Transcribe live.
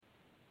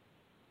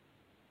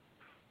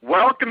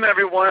Welcome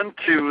everyone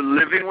to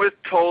Living with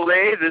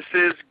Tolle. This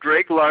is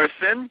Greg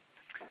Larson,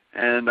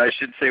 and I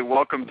should say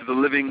welcome to the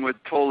Living with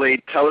Tolle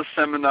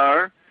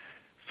teleseminar.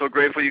 So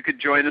grateful you could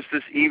join us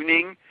this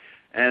evening.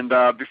 And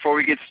before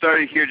we get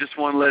started here, just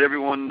want to let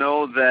everyone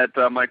know that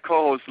my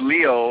co-host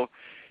Leo,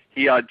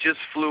 he just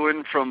flew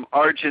in from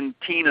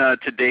Argentina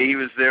today. He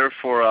was there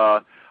for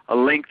a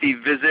lengthy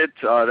visit.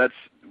 That's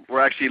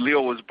where actually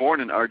Leo was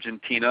born in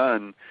Argentina,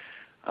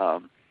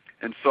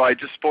 and so I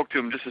just spoke to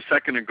him just a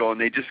second ago,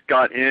 and they just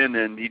got in,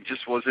 and he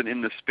just wasn't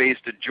in the space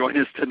to join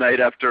us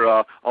tonight after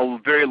a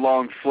very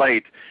long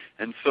flight.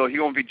 And so he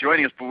won't be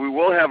joining us, but we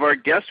will have our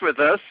guest with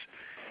us.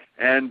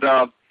 And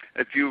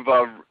if you've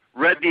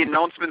read the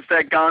announcements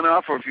that gone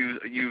off, or if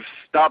you've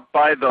stopped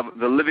by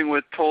the Living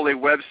with Tolle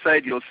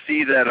website, you'll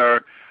see that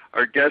our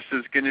guest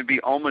is going to be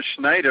Alma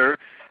Schneider.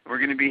 We're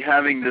going to be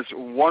having this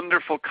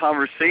wonderful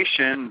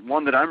conversation,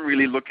 one that I'm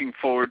really looking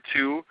forward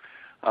to.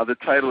 The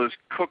title is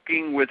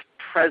Cooking with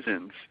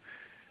Presence.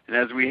 And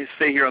as we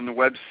say here on the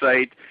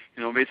website,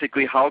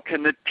 basically how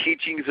can the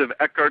teachings of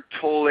Eckhart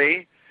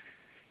Tolle,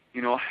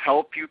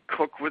 help you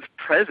cook with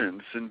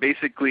presence? And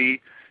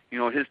basically,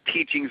 his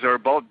teachings are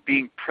about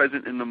being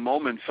present in the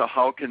moment. So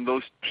how can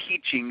those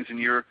teachings and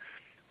your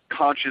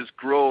conscious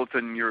growth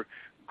and your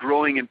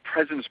growing in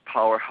presence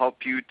power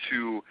help you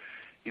to,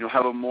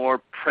 have a more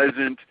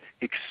present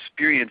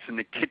experience in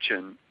the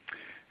kitchen?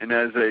 And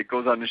as it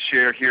goes on to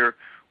share here,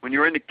 when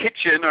you're in the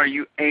kitchen, are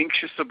you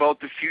anxious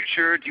about the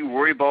future? Do you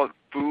worry about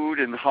food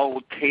and how it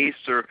will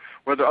taste, or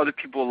whether other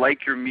people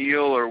like your meal,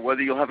 or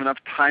whether you'll have enough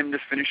time to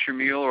finish your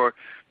meal? Or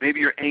maybe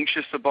you're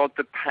anxious about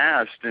the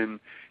past and,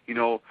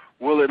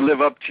 will it live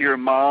up to your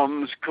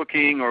mom's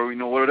cooking, or,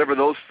 whatever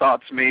those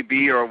thoughts may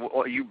be,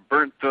 or you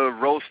burnt the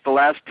roast the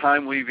last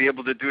time, will you be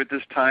able to do it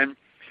this time?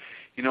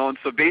 And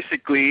so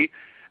basically,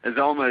 as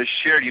Alma has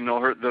shared,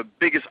 the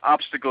biggest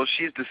obstacle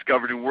she's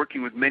discovered in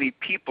working with many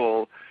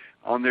people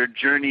on their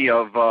journey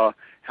of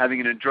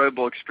having an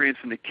enjoyable experience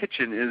in the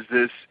kitchen is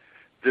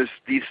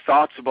these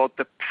thoughts about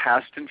the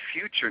past and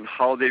future, and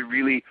how they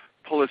really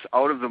pull us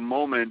out of the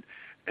moment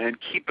and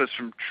keep us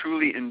from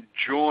truly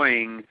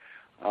enjoying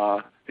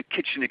the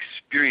kitchen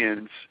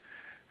experience.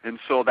 And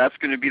so that's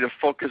going to be the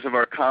focus of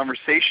our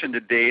conversation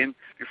today. And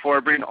before I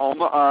bring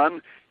Alma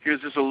on,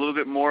 here's just a little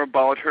bit more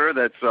about her.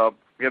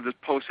 We have this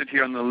posted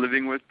here on the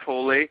Living with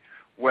Tolle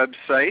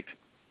website.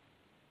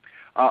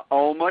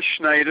 Alma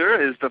Schneider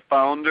is the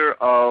founder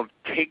of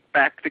Take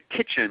Back the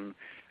Kitchen,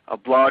 a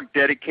blog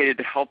dedicated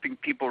to helping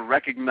people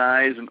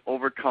recognize and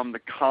overcome the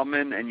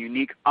common and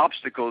unique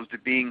obstacles to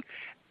being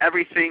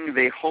everything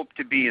they hope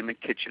to be in the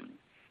kitchen.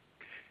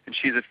 And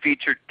she's a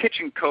featured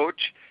kitchen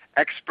coach,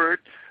 expert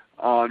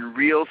on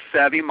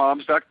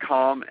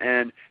RealSavvyMoms.com,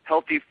 and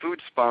healthy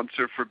food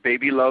sponsor for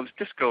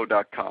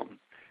BabyLovesDisco.com.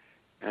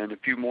 And a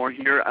few more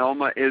here.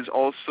 Alma is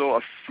also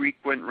a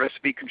frequent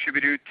recipe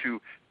contributor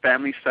to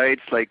family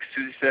sites like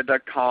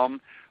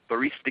SusieSaid.com,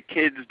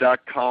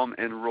 BaristaKids.com,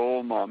 and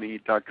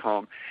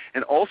RollMommy.com,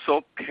 and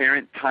also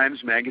Parent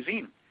Times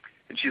Magazine.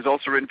 And she's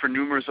also written for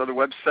numerous other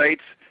websites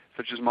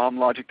such as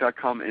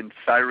MomLogic.com and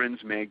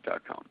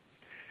SirensMag.com.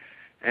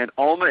 And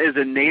Alma is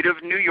a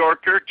native New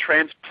Yorker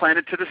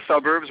transplanted to the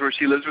suburbs, where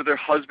she lives with her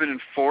husband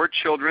and 4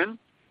 children.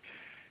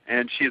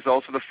 And she is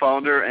also the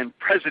founder and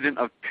president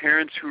of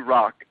Parents Who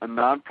Rock, a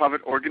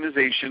nonprofit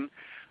organization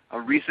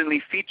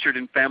recently featured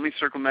in Family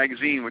Circle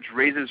magazine, which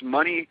raises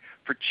money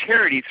for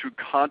charity through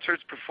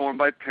concerts performed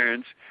by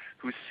parents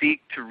who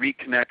seek to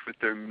reconnect with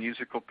their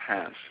musical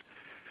past.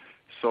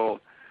 So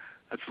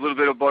that's a little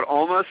bit about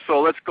Alma. So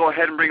let's go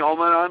ahead and bring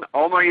Alma on.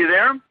 Alma, are you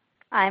there?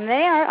 I'm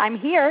there. I'm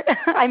here.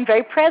 I'm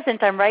very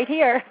present. I'm right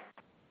here.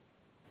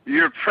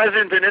 You're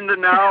present and in the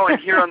now and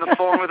here on the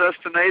phone with us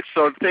tonight.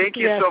 So thank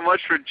you so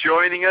much for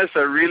joining us. I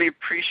really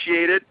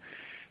appreciate it.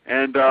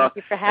 And thank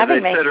you for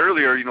having me. As I said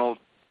earlier,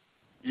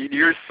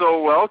 you're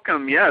so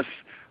welcome. Yes,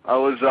 I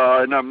was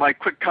in my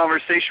quick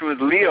conversation with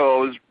Leo.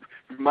 I was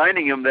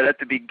reminding him that at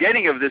the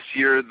beginning of this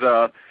year,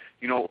 I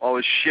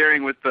was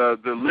sharing with the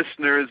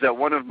listeners that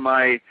one of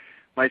my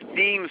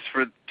themes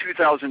for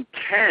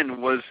 2010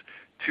 was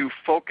to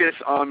focus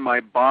on my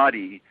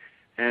body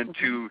and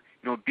to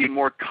be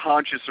more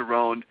conscious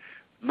around,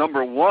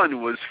 number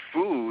one was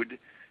food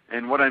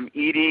and what I'm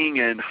eating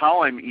and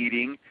how I'm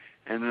eating,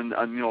 and then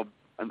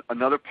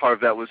another part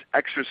of that was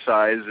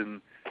exercise,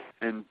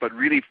 but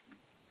really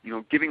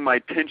giving my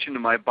attention to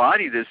my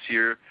body this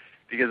year,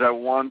 because I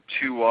want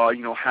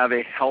to have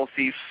a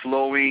healthy,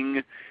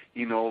 flowing,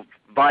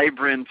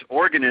 vibrant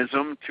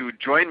organism to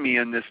join me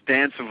in this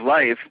dance of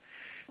life.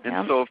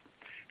 And so,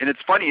 and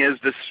it's funny, as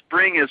the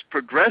spring has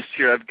progressed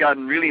here, I've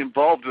gotten really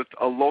involved with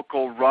a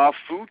local raw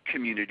food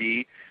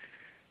community,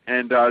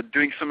 and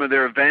doing some of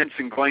their events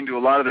and going to a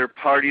lot of their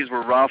parties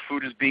where raw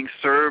food is being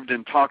served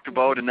and talked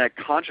about, and that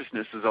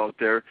consciousness is out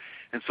there.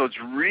 And so it's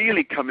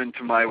really come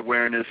into my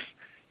awareness,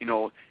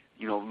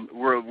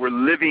 we're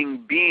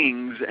living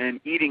beings, and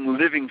eating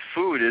living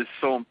food is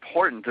so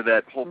important to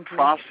that whole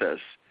process.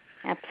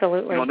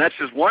 Absolutely. And that's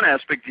just one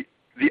aspect.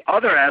 the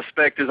other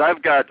aspect is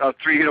I've got a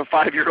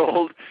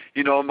 5-year-old.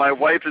 My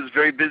wife is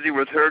very busy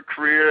with her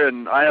career,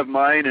 and I have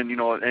mine,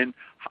 and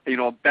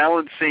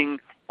balancing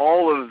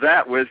all of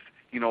that with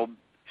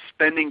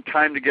spending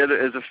time together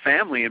as a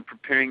family and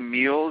preparing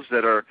meals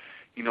that are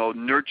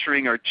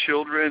nurturing our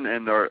children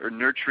and are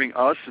nurturing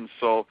us. And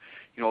so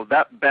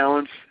that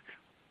balance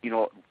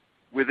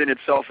within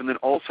itself, and then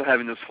also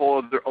having this whole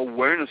other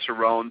awareness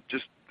around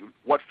just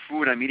what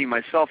food I'm eating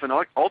myself, and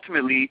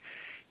ultimately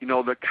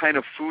the kind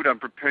of food I'm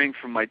preparing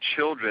for my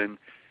children,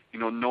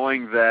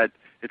 knowing that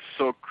it's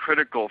so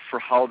critical for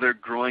how they're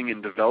growing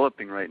and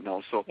developing right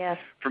now. So yes.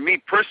 For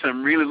me personally,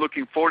 I'm really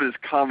looking forward to this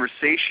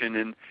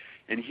conversation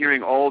and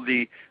hearing all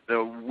the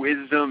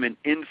wisdom and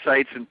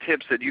insights and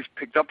tips that you've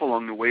picked up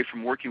along the way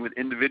from working with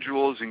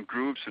individuals and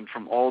groups, and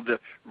from all the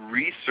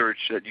research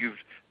that you've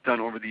done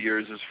over the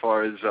years as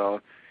far as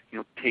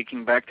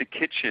taking back the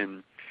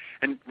kitchen.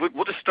 And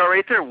we'll just start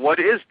right there. What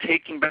is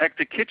taking back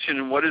the kitchen,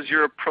 and what is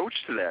your approach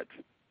to that?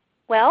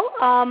 Well,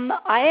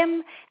 I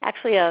am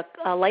actually a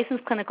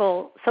licensed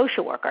clinical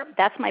social worker.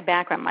 That's my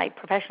background, my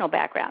professional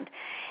background.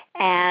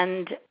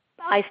 And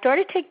I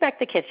started Take Back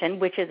the Kitchen,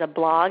 which is a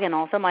blog and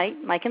also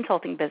my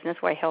consulting business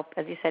where I help,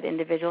 as you said,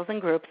 individuals and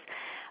groups.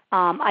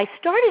 I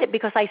started it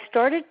because I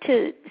started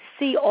to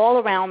see all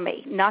around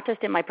me, not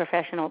just in my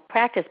professional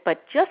practice,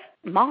 but just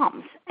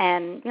moms,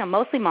 and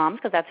mostly moms,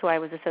 because that's who I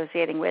was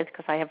associating with,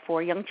 because I have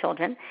 4 young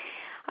children.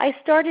 I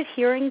started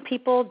hearing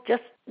people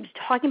just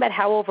talking about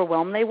how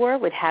overwhelmed they were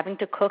with having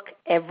to cook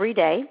every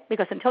day,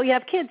 because until you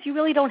have kids, you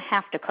really don't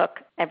have to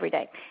cook every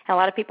day. And a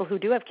lot of people who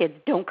do have kids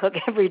don't cook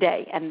every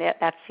day, and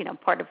that's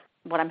part of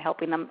what I'm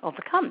helping them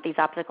overcome, these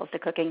obstacles to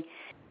cooking,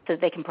 so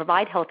that they can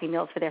provide healthy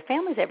meals for their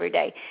families every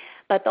day.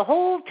 But the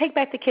whole Take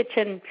Back the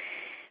Kitchen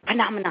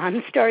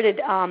phenomenon started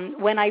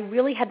when I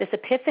really had this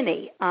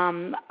epiphany.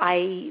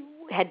 I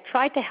had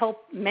tried to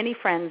help many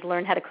friends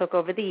learn how to cook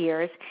over the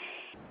years,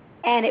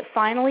 and it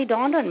finally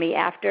dawned on me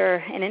after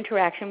an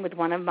interaction with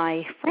one of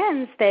my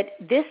friends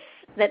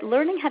that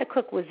learning how to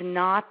cook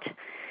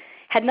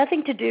had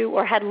nothing to do,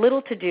 or had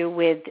little to do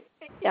with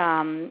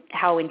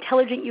how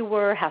intelligent you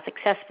were, how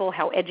successful,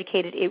 how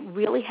educated. It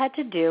really had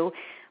to do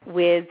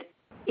with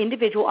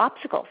individual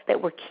obstacles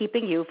that were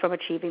keeping you from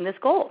achieving this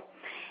goal.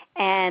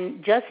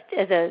 And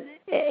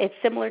it's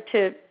similar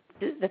to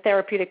the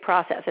therapeutic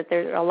process, that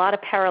there are a lot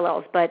of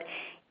parallels, but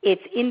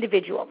it's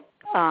individual.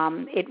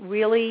 It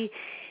really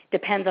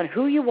depends on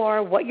who you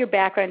are, what your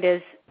background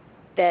is,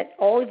 that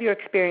all of your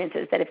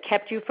experiences that have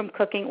kept you from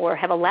cooking or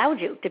have allowed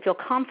you to feel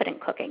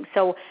confident cooking.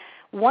 So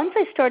once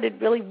I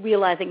started really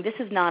realizing this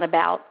is not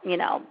about,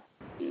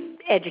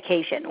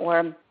 education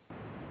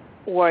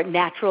or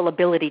natural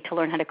ability to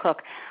learn how to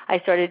cook, I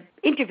started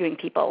interviewing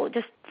people,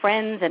 just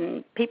friends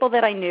and people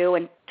that I knew,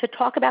 and to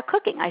talk about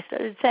cooking. I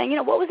started saying,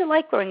 what was it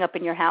like growing up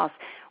in your house?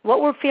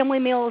 What were family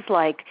meals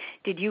like?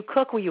 Did you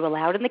cook? Were you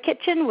allowed in the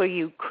kitchen? Were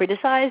you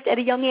criticized at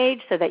a young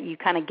age so that you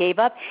kind of gave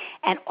up?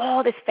 And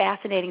all this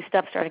fascinating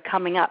stuff started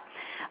coming up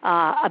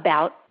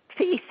about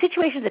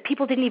situations that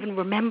people didn't even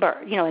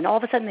remember, and all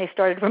of a sudden they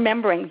started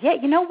remembering,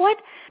 you know what?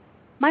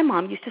 My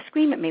mom used to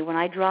scream at me when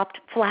I dropped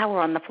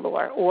flour on the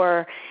floor,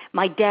 or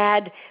my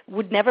dad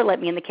would never let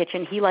me in the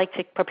kitchen. He liked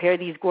to prepare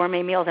these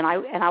gourmet meals, and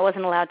I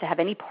wasn't allowed to have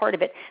any part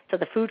of it, so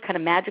the food kind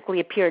of magically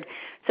appeared.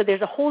 So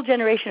there's a whole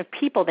generation of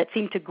people that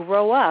seem to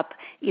grow up,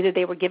 either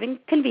they were given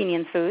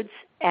convenience foods,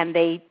 and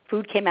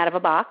food came out of a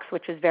box,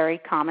 which is very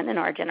common in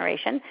our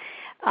generation,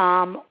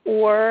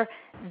 or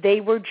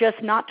they were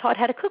just not taught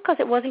how to cook because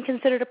it wasn't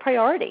considered a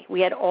priority. We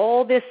had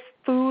all this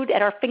food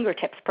at our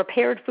fingertips,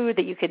 prepared food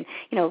that you could,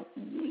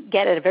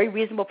 get at a very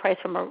reasonable price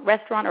from a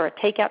restaurant or a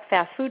takeout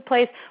fast food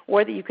place,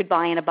 or that you could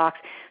buy in a box.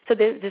 So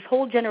there's this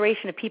whole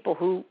generation of people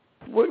who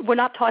were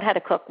not taught how to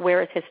cook,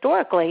 whereas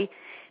historically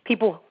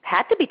people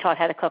had to be taught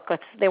how to cook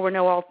because there were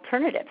no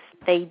alternatives.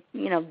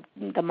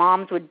 The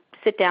moms would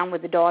sit down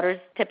with the daughters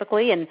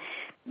typically, and,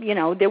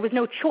 there was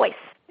no choice.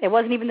 It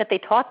wasn't even that they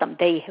taught them.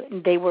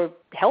 They were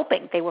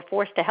helping. They were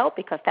forced to help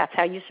because that's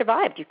how you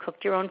survived. You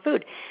cooked your own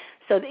food.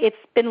 So it's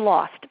been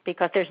lost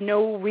because there's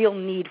no real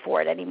need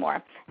for it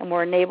anymore, and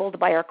we're enabled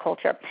by our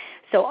culture.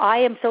 So I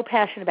am so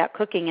passionate about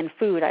cooking and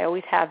food. I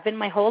always have been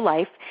my whole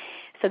life.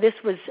 So this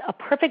was a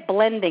perfect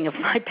blending of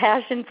my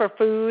passion for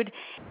food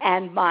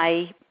and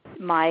my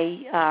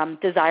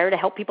desire to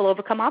help people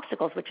overcome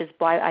obstacles, which is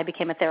why I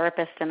became a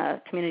therapist and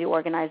a community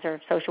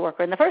organizer, social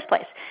worker in the first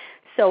place.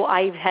 So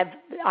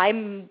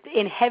I'm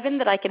in heaven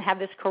that I can have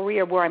this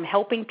career where I'm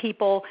helping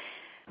people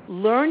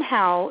learn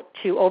how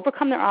to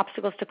overcome their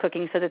obstacles to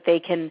cooking so that they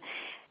can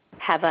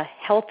have a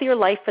healthier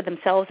life for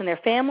themselves and their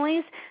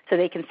families, so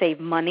they can save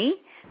money,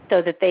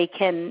 so that they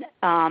can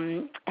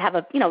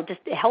have just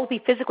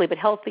healthy physically but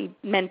healthy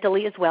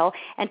mentally as well,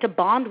 and to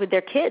bond with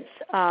their kids.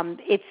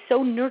 It's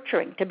so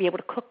nurturing to be able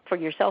to cook for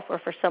yourself or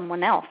for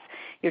someone else,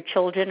 your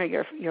children or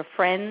your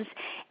friends,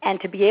 and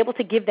to be able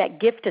to give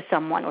that gift to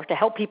someone or to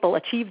help people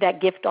achieve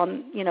that gift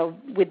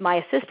with my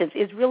assistance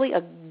is really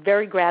a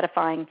very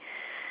gratifying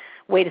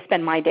way to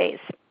spend my days.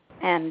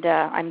 And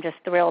I'm just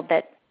thrilled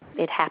that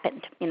it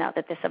happened,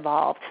 that this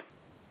evolved.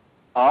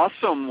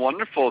 Awesome,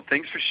 wonderful.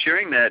 Thanks for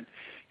sharing that.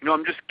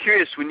 I'm just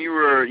curious, when you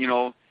were,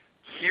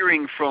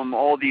 hearing from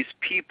all these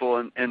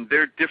people and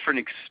their different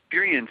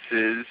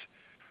experiences,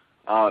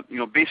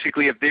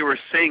 basically if they were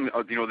saying,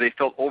 they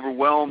felt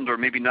overwhelmed or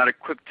maybe not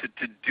equipped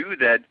to do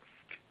that,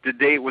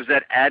 was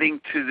that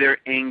adding to their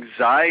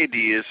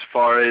anxiety as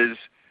far as,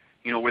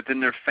 within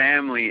their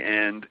family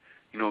and,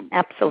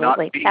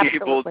 Absolutely. not being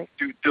able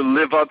to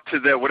live up to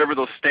whatever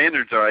those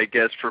standards are, I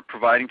guess, for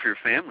providing for your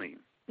family?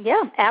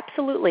 Yeah,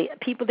 absolutely.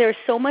 There's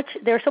so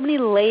many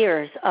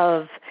layers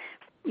of,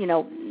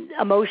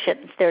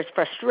 emotions. There's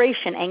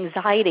frustration,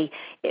 anxiety,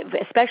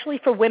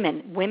 especially for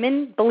women.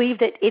 Women believe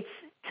that it's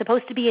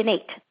supposed to be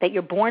innate, that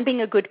you're born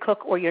being a good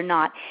cook or you're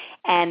not.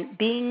 And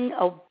being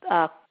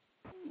a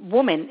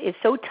woman is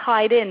so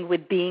tied in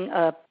with being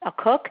a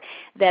cook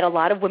that a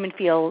lot of women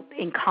feel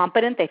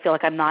incompetent. They feel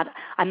like I'm not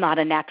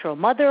a natural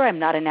mother. I'm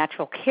not a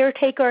natural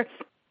caretaker.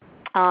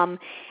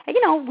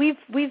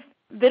 We've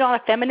been on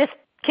a feminist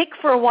kick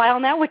for a while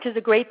now, which is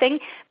a great thing,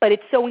 but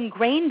it's so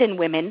ingrained in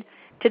women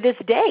to this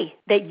day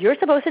that you're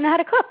supposed to know how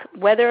to cook,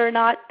 whether or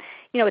not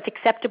it's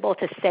acceptable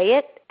to say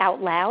it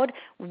out loud.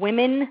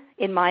 Women,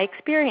 in my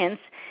experience,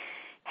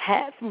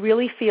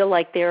 really feel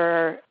like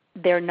they're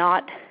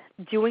not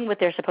doing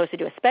what they're supposed to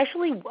do.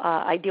 Especially,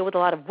 I deal with a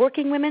lot of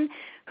working women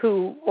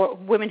or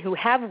women who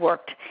have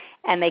worked,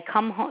 and they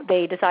come home,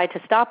 they decide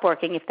to stop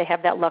working if they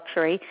have that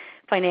luxury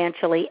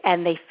financially,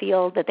 and they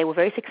feel that they were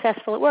very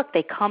successful at work.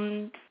 They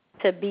come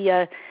to be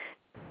a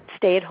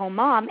stay-at-home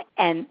mom,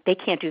 and they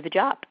can't do the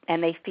job,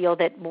 and they feel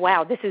that,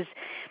 wow,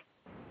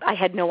 I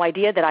had no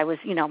idea that I was,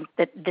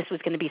 that this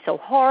was going to be so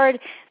hard,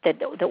 that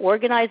the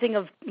organizing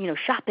of,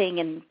 shopping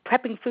and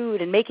prepping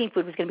food and making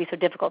food was going to be so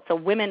difficult. So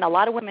a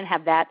lot of women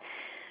have that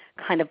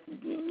kind of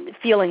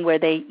feeling where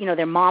they,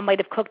 their mom might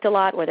have cooked a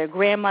lot or their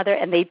grandmother,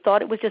 and they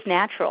thought it was just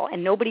natural,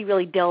 and nobody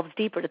really delves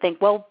deeper to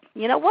think, well,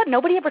 you know what,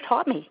 nobody ever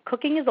taught me.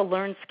 Cooking is a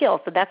learned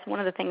skill. So that's one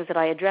of the things that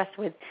I address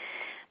with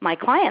my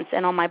clients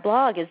and on my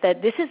blog, is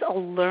that this is a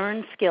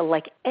learned skill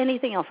like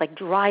anything else, like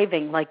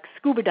driving, like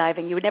scuba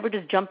diving. You would never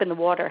just jump in the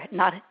water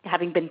not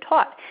having been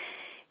taught.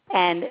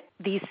 And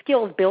these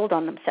skills build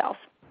on themselves.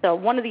 So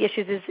one of the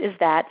issues is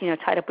that,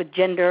 tied up with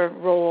gender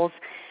roles.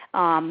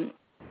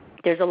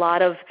 There's a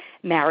lot of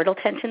marital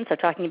tension, so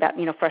talking about,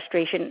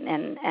 frustration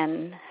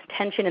and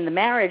tension in the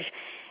marriage,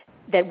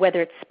 that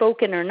whether it's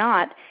spoken or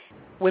not,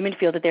 women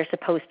feel that they're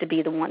supposed to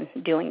be the one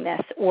doing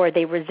this, or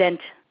they resent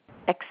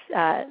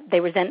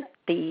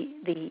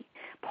the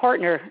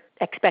partner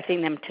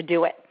expecting them to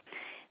do it,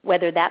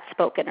 whether that's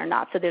spoken or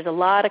not. So there's a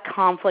lot of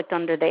conflict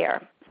under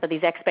there. So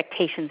these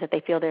expectations that they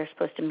feel they're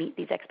supposed to meet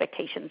these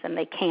expectations, and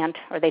they can't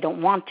or they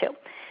don't want to.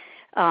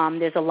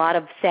 There's a lot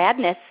of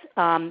sadness.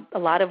 A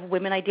lot of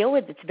women I deal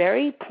with, it's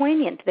very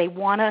poignant. They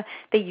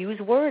use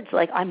words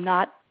like, I'm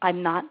not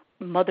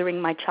mothering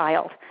my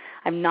child.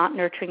 I'm not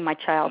nurturing my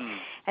child.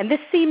 And this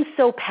seems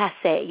so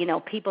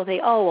passé. People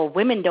say, oh, well,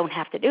 women don't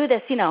have to do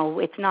this.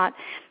 It's not,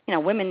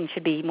 women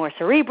should be more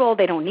cerebral.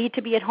 They don't need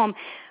to be at home.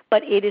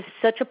 But it is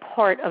such a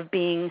part of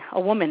being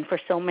a woman for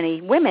so many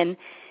women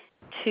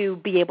to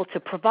be able to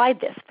provide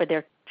this for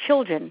their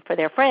children, for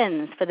their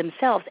friends, for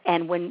themselves.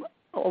 And when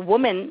a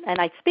woman, and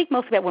I speak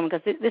mostly about women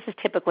because this is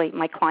typically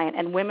my client,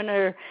 and women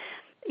are,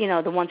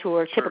 the ones who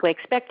are typically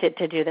expected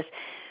to do this.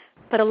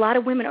 But a lot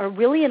of women are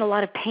really in a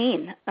lot of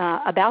pain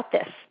about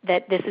this,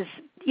 that this is,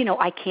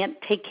 I can't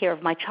take care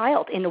of my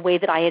child in the way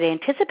that I had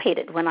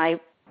anticipated when I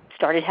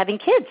started having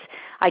kids.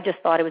 I just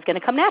thought it was going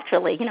to come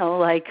naturally,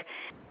 like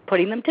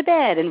putting them to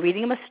bed and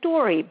reading them a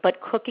story.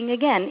 But cooking,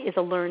 again, is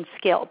a learned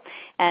skill.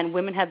 And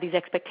women have these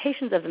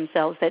expectations of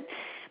themselves that,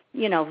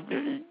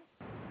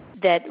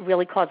 that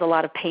really cause a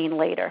lot of pain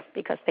later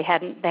because they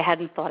hadn't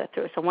thought it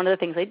through. So one of the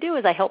things I do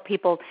is I help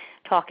people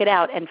talk it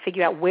out and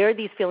figure out where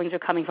these feelings are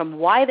coming from,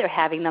 why they're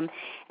having them,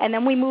 and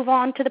then we move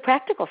on to the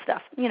practical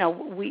stuff.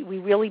 We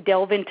really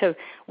delve into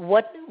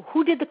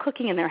who did the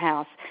cooking in their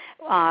house,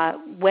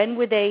 when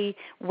were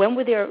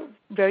their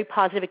very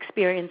positive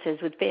experiences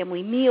with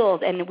family meals,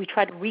 and we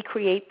try to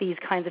recreate these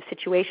kinds of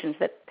situations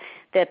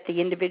that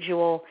the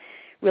individual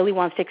really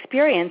wants to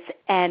experience,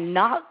 and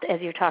not,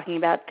 as you're talking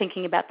about,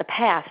 thinking about the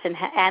past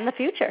and the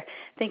future,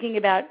 thinking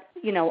about,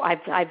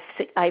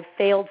 I've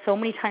failed so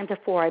many times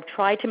before. I've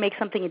tried to make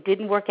something, it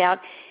didn't work out,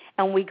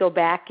 and we go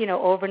back,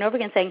 over and over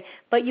again saying,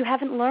 but you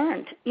haven't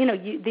learned.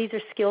 These are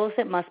skills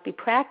that must be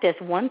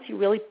practiced. Once you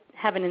really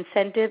have an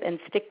incentive and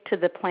stick to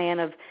the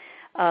plan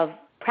of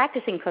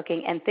practicing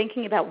cooking and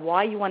thinking about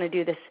why you want to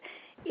do this,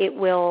 it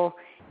will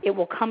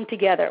come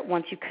together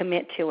once you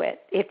commit to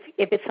it, if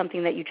it's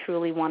something that you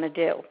truly want to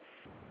do.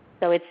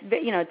 So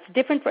it's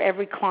different for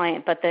every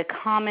client, but the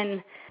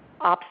common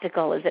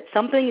obstacle is that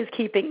something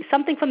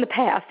from the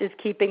past is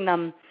keeping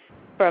them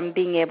from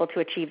being able to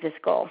achieve this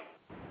goal,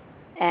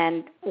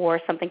 or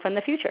something from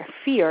the future.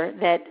 Fear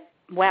that,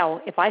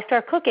 wow, if I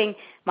start cooking,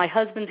 my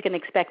husband's going to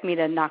expect me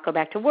to not go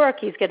back to work.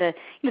 He's going to,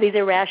 these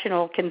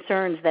irrational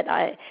concerns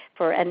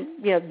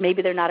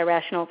maybe they're not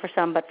irrational for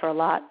some, but for a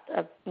lot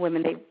of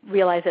women, they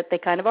realize that they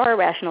kind of are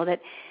irrational,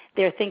 that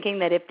they're thinking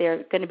that if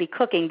they're going to be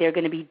cooking, they're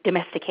going to be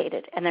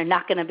domesticated, and they're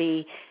not going to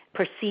be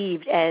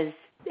perceived as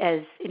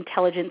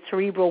intelligent,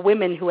 cerebral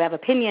women who have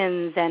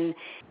opinions and,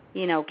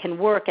 can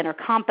work and are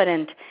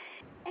competent.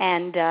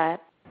 And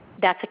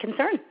that's a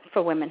concern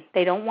for women.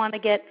 They don't want to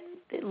get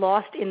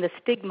lost in the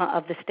stigma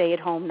of the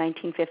stay-at-home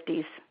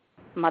 1950s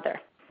mother,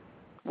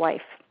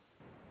 wife.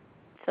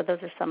 So those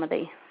are some of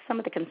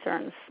the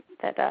concerns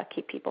that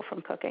keep people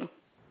from cooking.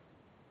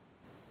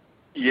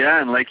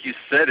 Yeah, and like you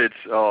said,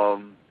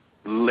 it's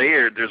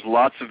layered. There's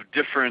lots of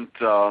different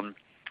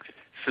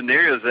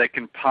scenarios that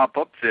can pop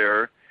up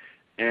there.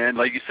 And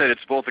like you said,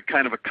 it's both a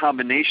kind of a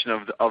combination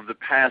of the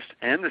past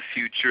and the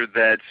future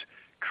that's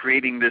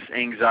creating this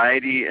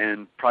anxiety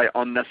and probably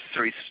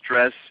unnecessary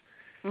stress,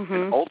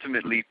 and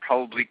ultimately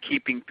probably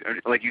keeping,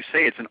 like you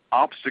say, it's an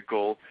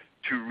obstacle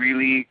to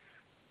really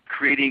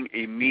creating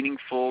a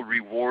meaningful,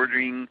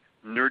 rewarding,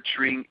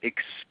 nurturing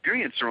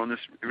experience around this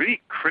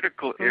really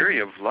critical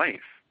area of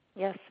life.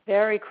 Yes,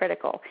 very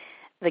critical.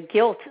 The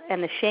guilt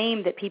and the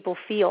shame that people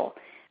feel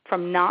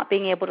from not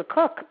being able to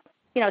cook.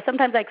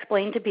 Sometimes I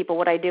explain to people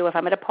what I do if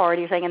I'm at a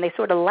party or something, and they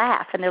sort of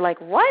laugh, and they're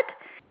like, what?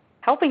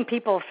 Helping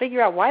people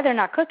figure out why they're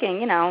not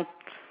cooking,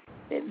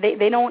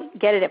 they don't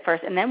get it at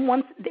first. And then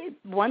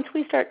once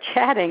we start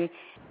chatting,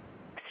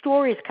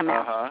 stories come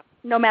out.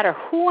 No matter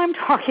who I'm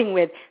talking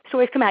with,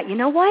 stories come out. You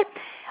know what?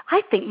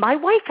 I think my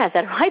wife has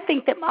that, or I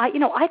think that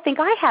I think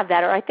I have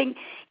that, or I think,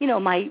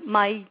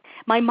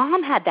 my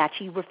mom had that.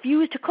 She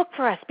refused to cook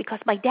for us because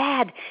my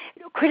dad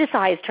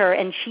criticized her,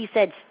 and she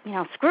said,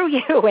 screw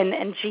you,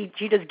 and she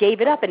just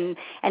gave it up, and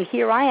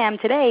here I am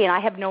today, and I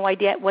have no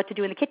idea what to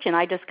do in the kitchen.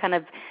 I just kind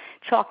of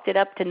chalked it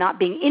up to not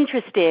being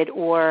interested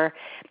or,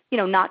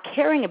 not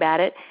caring about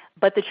it.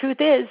 But the truth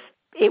is,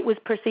 it was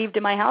perceived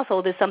in my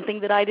household as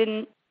something that I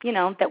didn't,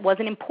 that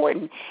wasn't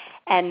important.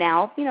 And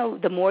now,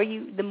 the more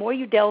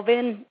you delve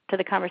into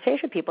the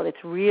conversation with people,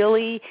 it's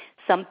really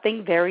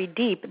something very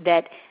deep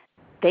that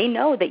they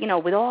know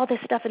that, with all this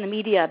stuff in the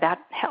media about,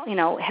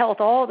 health,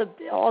 all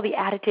the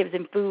additives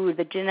in food,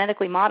 the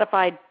genetically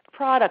modified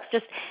products,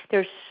 just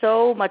there's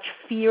so much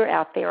fear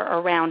out there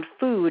around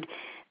food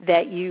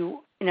that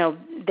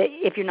that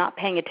if you're not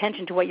paying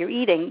attention to what you're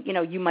eating,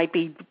 you might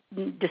be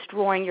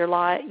destroying your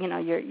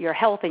your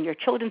health and your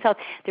children's health.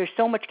 There's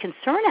so much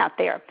concern out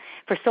there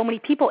for so many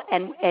people,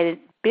 and it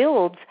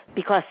builds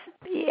because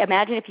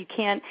imagine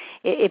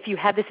if you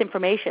have this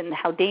information,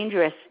 how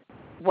dangerous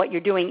what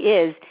you're doing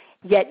is,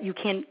 yet you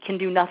can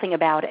do nothing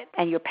about it,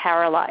 and you're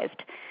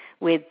paralyzed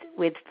with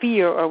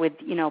fear or with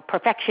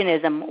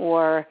perfectionism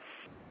or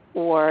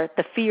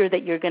the fear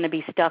that you're going to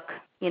be stuck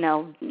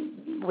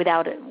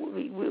without it,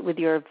 with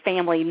your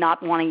family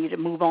not wanting you to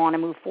move on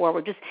and move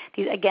forward. Just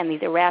these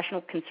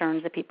irrational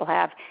concerns that people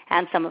have,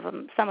 and some of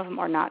them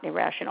are not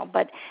irrational,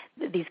 but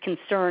these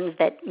concerns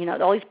that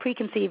all these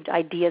preconceived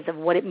ideas of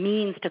what it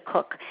means to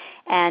cook.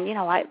 And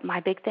my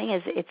big thing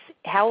is it's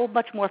how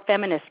much more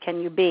feminist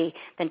can you be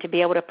than to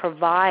be able to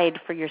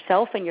provide for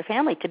yourself and your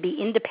family, to be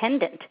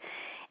independent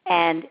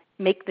and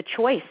make the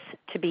choice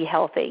to be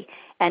healthy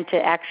and to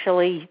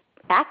actually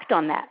act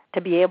on that,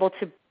 to be able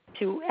to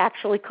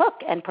actually cook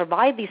and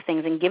provide these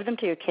things and give them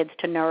to your kids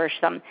to nourish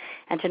them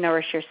and to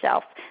nourish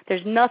yourself.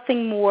 There's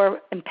nothing more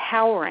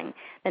empowering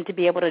than to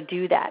be able to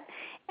do that.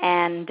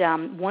 And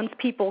once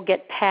people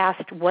get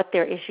past what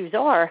their issues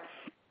are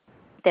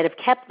that have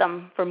kept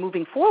them from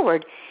moving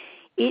forward,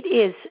 it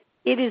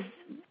is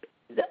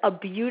a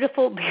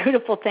beautiful,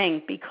 beautiful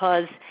thing,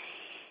 because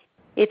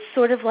it's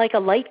sort of like a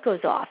light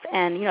goes off.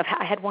 And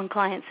I had one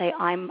client say,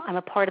 I'm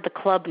a part of the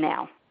club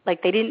now.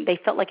 Like they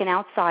felt like an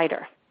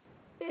outsider,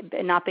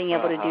 not being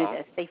able to do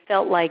this. They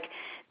felt like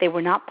they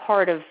were not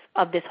part of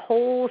this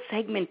whole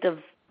segment of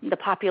the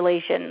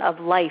population of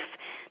life.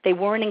 They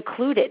weren't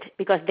included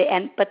but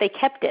they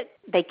kept it.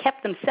 They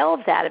kept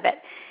themselves out of it.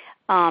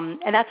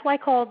 And that's why I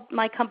called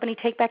my company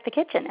Take Back the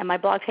Kitchen and my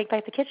blog Take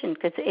Back the Kitchen,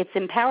 because it's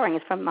empowering.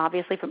 It's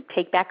from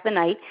Take Back the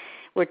Night.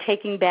 We're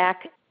taking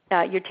back.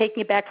 You're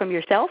taking it back from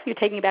yourself. You're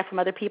taking it back from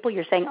other people.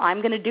 You're saying,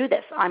 I'm going to do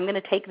this. I'm going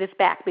to take this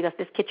back because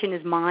this kitchen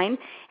is mine,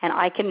 and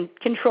I can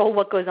control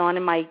what goes on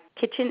in my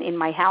kitchen, in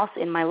my house,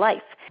 in my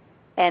life.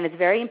 And it's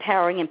very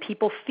empowering, and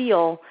people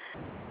feel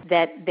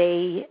that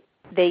they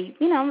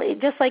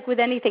just like with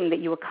anything that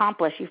you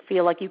accomplish, you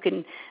feel like you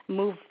can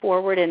move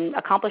forward and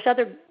accomplish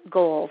other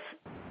goals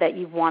that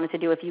you've wanted to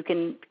do if you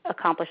can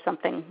accomplish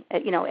something,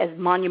 as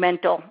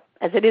monumental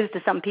as it is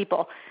to some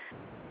people.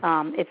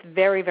 It's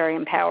very, very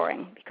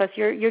empowering because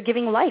you're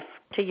giving life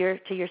to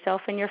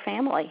yourself and your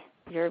family.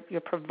 You're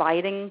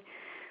providing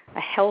a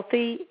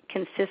healthy,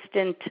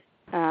 consistent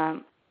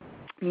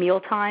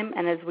mealtime,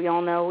 and as we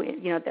all know,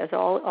 there's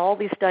all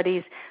these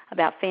studies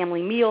about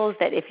family meals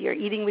that if you're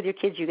eating with your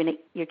kids,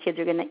 your kids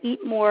are gonna eat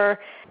more,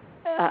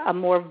 a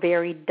more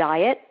varied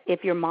diet.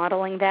 If you're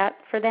modeling that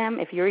for them,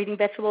 if you're eating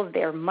vegetables,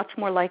 they're much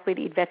more likely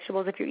to eat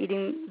vegetables if you're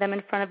eating them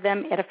in front of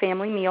them at a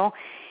family meal.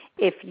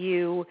 If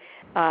you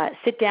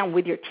sit down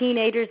with your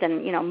teenagers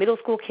and middle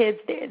school kids,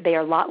 they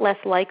are a lot less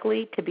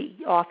likely to be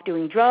off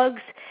doing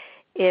drugs.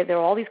 there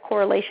are all these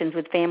correlations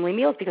with family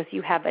meals because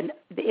you have in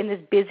this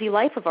busy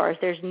life of ours,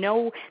 there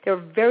are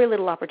very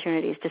little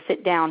opportunities to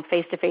sit down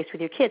face to face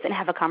with your kids and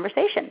have a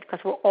conversation because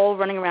we're all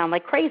running around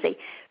like crazy.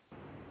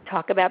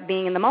 Talk about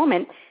being in the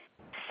moment.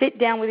 Sit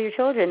down with your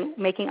children,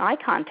 making eye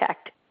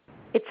contact.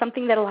 It's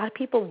something that a lot of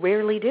people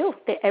rarely do.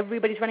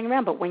 Everybody's running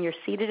around, but when you're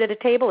seated at a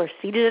table or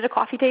seated at a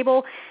coffee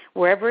table,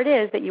 wherever it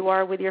is that you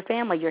are with your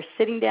family, you're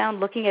sitting down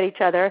looking at each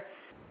other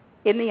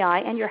in the eye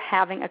and you're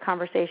having a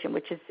conversation,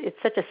 which is it's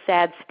such a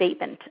sad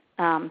statement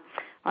on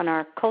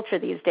our culture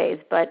these days,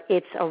 but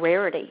it's a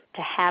rarity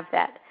to have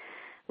that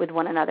with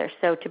one another.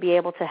 So to be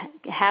able to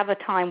have a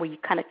time where you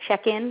kind of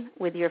check in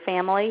with your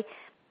family,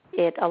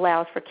 it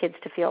allows for kids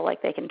to feel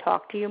like they can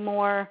talk to you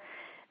more.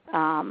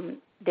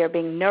 They're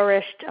being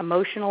nourished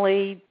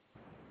emotionally,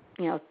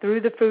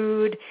 through the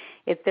food.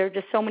 There are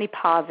just so many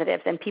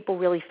positives, and people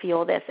really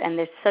feel this. And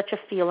there's such a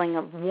feeling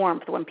of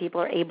warmth when people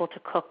are able to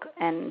cook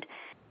and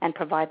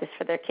provide this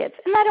for their kids.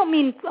 And I don't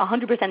mean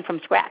 100% from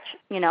scratch.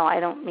 I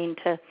don't mean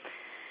to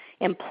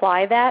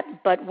imply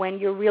that, but when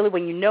you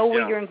know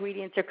where your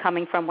ingredients are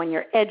coming from, when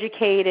you're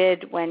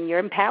educated, when you're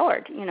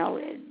empowered,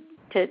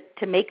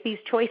 to make these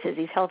choices,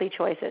 these healthy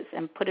choices,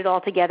 and put it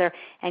all together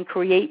and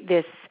create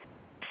this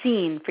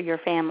scene for your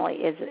family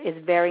is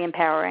very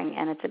empowering,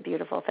 and it's a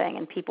beautiful thing.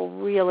 And people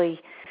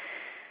really,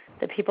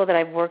 the people that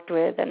I've worked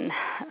with and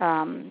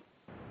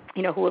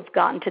who have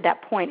gotten to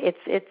that point,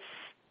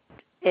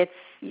 it's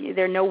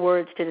there are no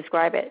words to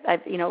describe it. I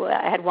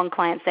had one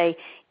client say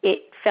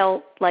it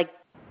felt like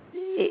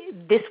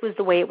this was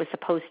the way it was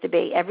supposed to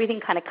be. Everything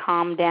kind of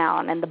calmed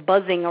down, and the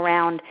buzzing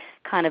around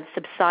kind of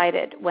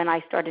subsided when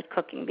I started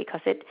cooking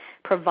because it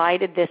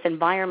provided this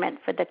environment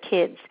for the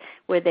kids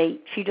where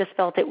she just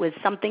felt it was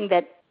something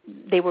that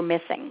they were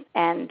missing,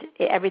 and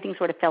everything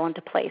sort of fell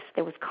into place.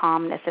 There was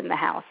calmness in the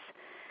house.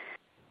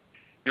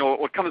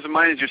 What comes to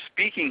mind as you're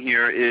speaking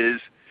here is,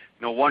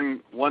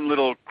 one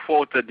little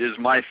quote that is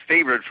my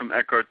favorite from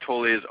Eckhart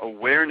Tolle is,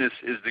 "Awareness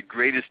is the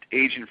greatest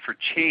agent for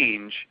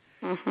change."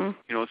 Mm-hmm.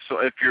 So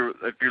if you're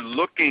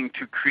looking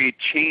to create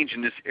change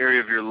in this area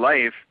of your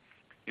life,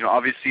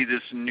 obviously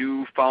this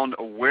newfound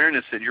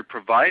awareness that you're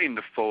providing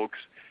to folks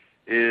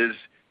is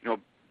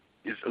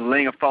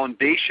laying a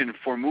foundation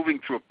for moving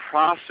through a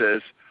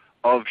process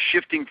of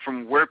shifting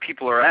from where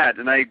people are at.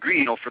 And I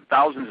agree, for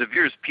thousands of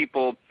years,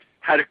 people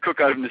had to cook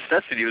out of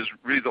necessity. It was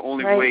really the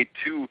only way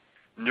to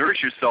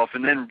nourish yourself.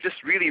 And then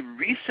just really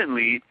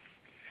recently,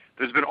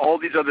 there's been all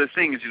these other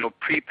things,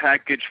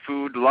 prepackaged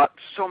food,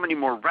 so many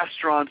more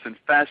restaurants and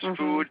fast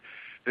food.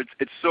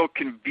 It's so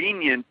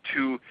convenient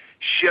to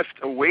shift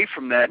away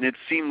from that. And it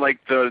seemed like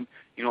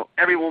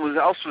everyone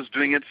else was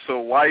doing it, so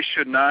why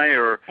shouldn't I?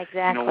 Or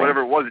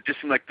whatever it was. It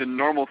just seemed like the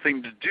normal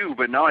thing to do.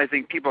 But now I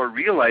think people are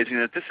realizing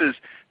that this is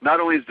not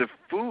only is the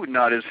food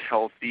not as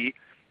healthy,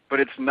 but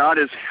it's not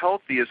as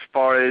healthy as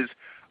far as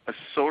a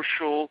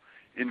social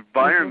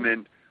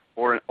environment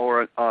or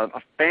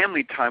a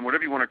family time,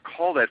 whatever you want to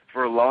call that,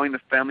 for allowing the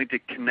family to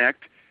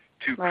connect,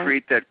 to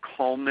create that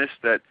calmness,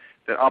 that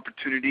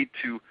opportunity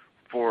to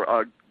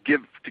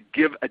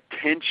give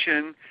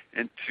attention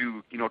and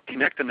to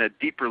connect on that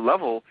deeper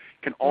level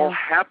can all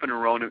happen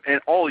around it,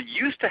 and all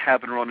used to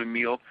happen around a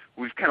meal.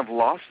 We've kind of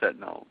lost that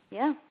now.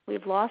 Yeah,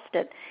 we've lost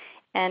it.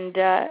 And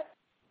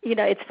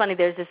it's funny.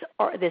 There's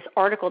this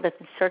article that's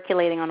been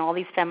circulating on all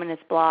these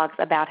feminist blogs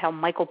about how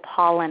Michael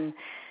Pollan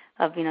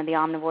of the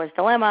Omnivore's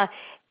Dilemma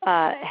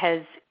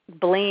has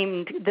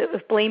blamed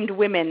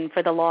women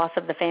for the loss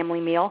of the family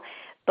meal,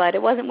 but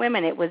it wasn't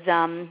women. It was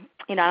I'm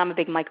a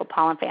big Michael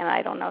Pollan fan.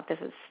 I don't know if this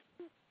is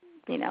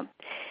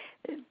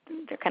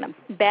they're kind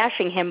of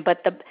bashing him,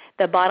 but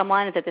the bottom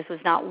line is that this was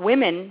not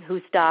women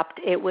who stopped.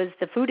 It was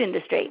the food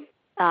industry.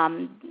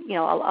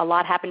 A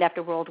lot happened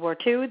after World War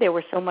II. There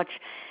were so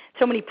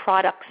many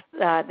products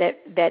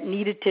that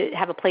needed to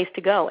have a place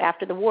to go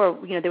after the war.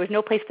 There was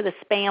no place for the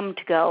Spam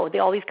to go.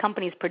 All these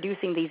companies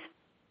producing these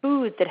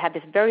foods that had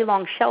this very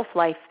long shelf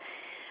life,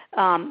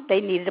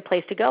 they needed a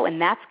place to go. And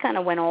that's kind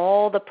of when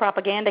all the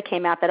propaganda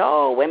came out that,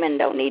 women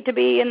don't need to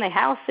be in the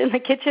house, in the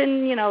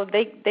kitchen,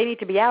 they need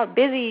to be out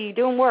busy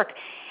doing work.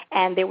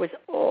 And there was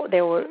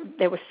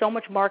so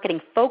much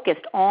marketing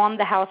focused on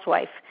the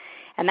housewife.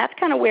 And that's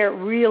kind of where it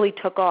really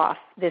took off,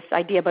 this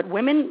idea. But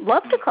women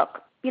love to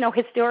cook.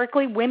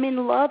 Historically,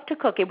 women love to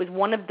cook. It was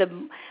one of the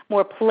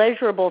more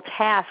pleasurable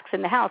tasks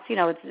in the house.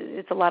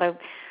 It's a lot of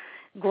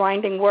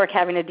grinding work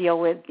having to deal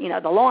with,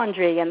 the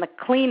laundry and the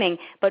cleaning.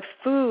 But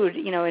food,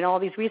 in all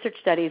these research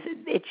studies,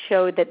 it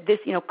showed that this,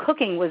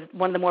 cooking was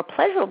one of the more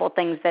pleasurable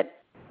things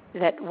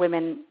that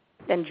women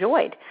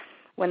enjoyed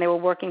when they were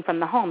working from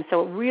the home.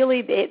 So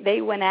really,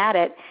 they went at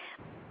it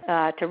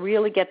to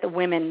really get the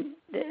women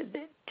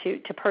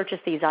to purchase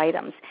these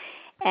items.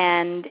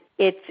 And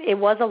it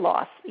was a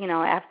loss,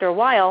 after a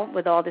while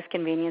with all this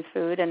convenience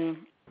food and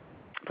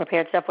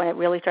prepared stuff. When it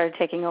really started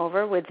taking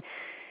over with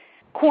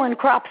corn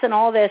crops and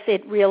all this,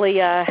 it really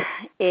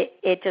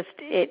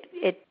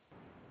it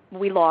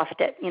we lost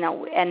it,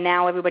 and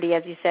now everybody,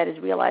 as you said, is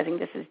realizing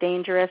this is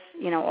dangerous.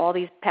 All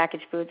these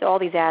packaged foods, all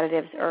these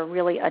additives are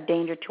really a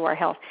danger to our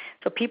health.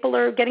 So people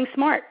are getting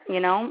smart,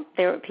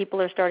 people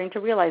are starting to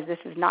realize this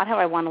is not how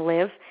I want to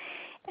live,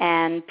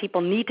 and people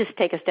need to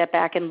take a step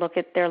back and look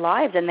at their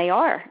lives, and they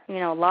are.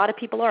 A lot of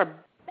people are.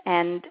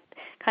 And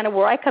kind of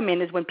where I come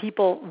in is when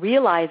people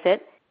realize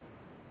it,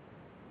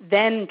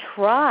 then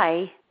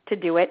try to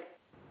do it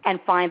and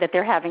find that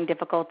they're having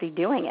difficulty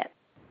doing it.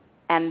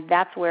 And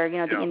that's where,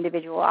 the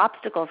individual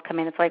obstacles come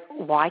in. It's like,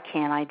 why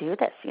can't I do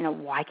this?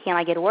 Why can't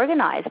I get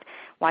organized?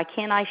 Why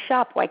can't I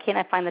shop? Why can't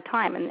I find the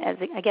time? And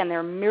again, there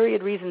are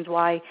myriad reasons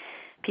why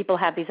people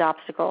have these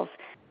obstacles,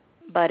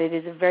 but it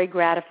is very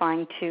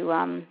gratifying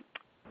to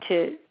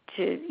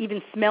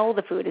even smell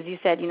the food. As you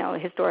said,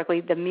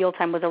 historically the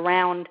mealtime was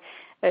around,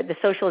 the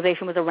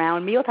socialization was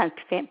around mealtime.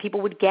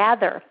 People would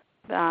gather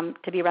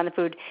to be around the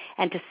food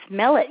and to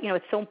smell it.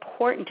 It's so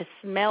important to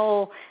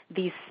smell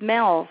these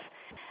smells.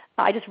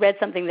 I just read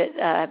something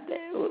that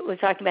was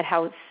talking about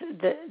how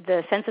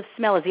the sense of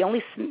smell is the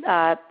only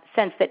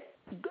sense that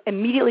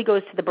immediately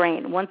goes to the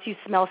brain. Once you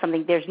smell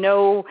something, there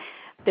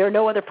are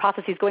no other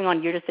processes going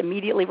on. You're just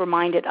immediately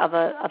reminded of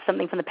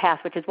something from the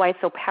past, which is why it's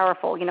so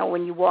powerful.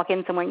 When you walk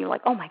in somewhere and you're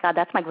like, oh my God,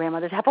 that's my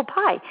grandmother's apple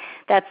pie.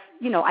 That's,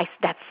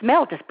 that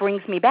smell just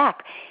brings me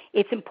back.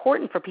 It's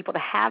important for people to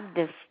have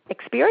this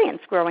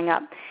experience growing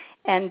up.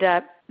 And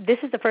this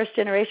is the first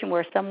generation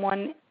where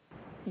someone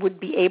would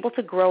be able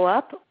to grow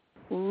up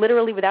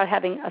literally without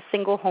having a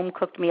single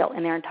home-cooked meal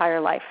in their entire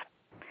life,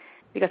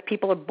 because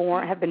people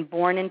have been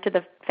born into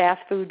the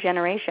fast food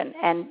generation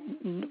and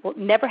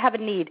never have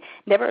any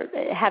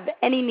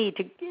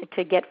need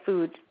to get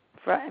food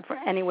for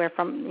anywhere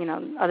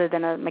from, other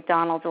than a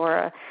McDonald's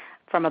or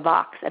from a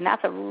box. And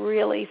that's a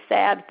really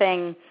sad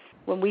thing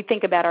when we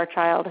think about our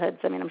childhoods.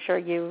 I mean, I'm sure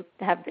you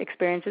have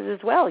experiences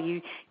as well.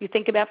 You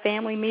think about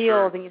family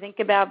meals, and you think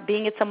about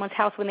being at someone's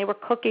house when they were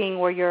cooking,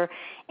 or your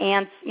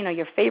aunt's,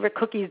 your favorite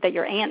cookies that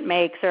your aunt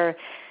makes, or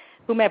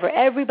whomever.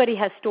 Everybody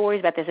has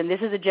stories about this, and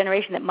this is a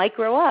generation that might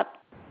grow up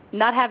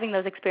not having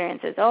those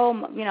experiences. Oh,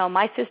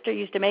 my sister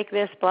used to make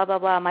this, blah, blah,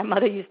 blah. My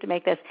mother used to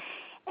make this.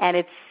 And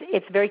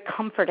it's very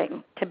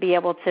comforting to be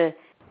able to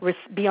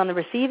be on the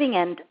receiving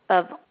end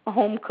of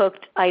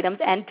home-cooked items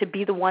and to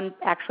be the one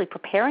actually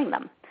preparing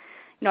them.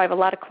 I have a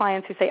lot of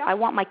clients who say, I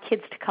want my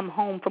kids to come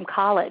home from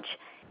college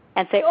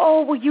and say,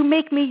 oh, will you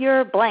make me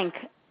your blank,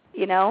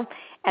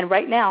 And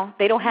right now,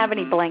 they don't have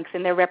any blanks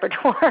in their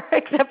repertoire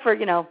except for,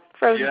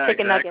 frozen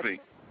chicken nuggets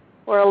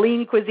or a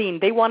lean cuisine.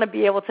 They want to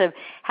be able to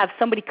have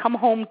somebody come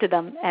home to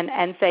them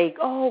and say,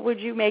 oh, would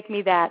you make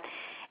me that?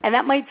 And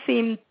that might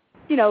seem,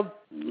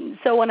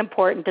 so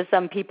unimportant to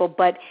some people,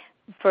 but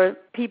for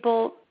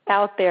people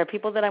out there,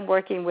 people that I'm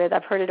working with,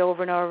 I've heard it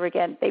over and over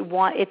again.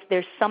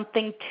 There's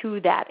something to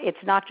that. It's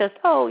not just,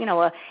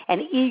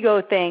 an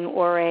ego thing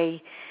or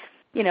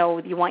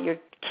you want your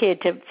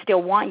kid to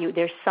still want you.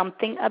 There's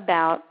something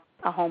about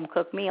a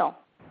home-cooked meal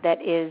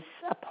that is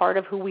a part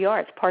of who we are.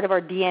 It's part of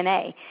our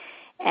DNA,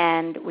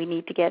 and we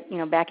need to get,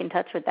 back in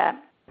touch with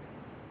that.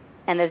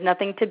 And there's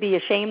nothing to be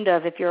ashamed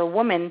of if you're a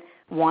woman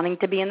wanting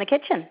to be in the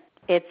kitchen.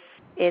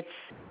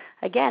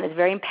 Again, it's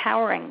very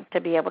empowering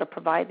to be able to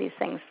provide these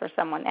things for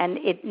someone, and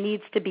it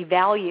needs to be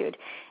valued.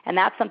 And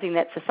that's something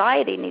that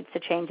society needs to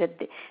change. That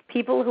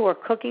people who are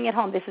cooking at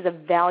home, this is a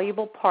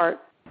valuable part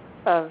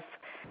of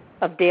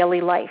daily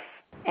life,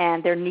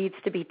 and there needs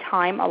to be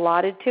time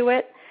allotted to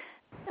it,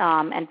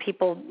 and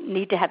people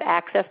need to have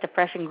access to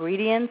fresh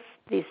ingredients.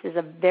 This is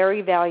a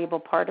very valuable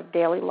part of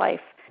daily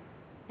life.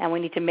 And we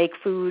need to make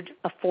food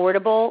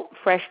affordable,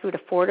 fresh food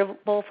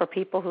affordable for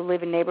people who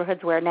live in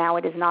neighborhoods where now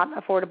it is not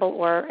affordable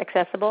or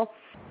accessible.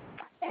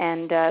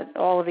 And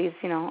all of these,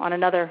 on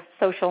another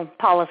social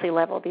policy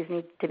level, these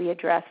need to be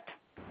addressed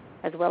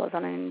as well as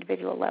on an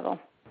individual level.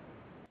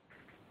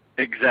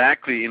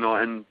 Exactly,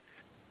 and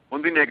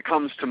one thing that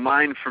comes to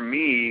mind for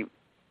me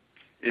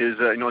is,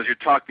 as you're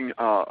talking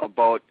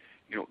about,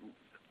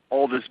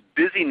 all this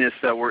busyness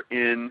that we're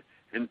in,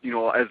 and,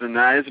 as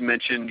Anais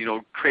mentioned,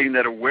 creating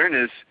that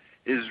awareness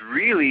is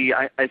really,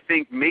 I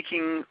think,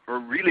 making or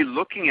really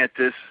looking at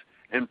this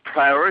and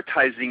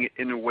prioritizing it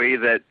in a way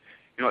that,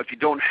 if you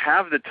don't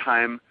have the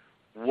time,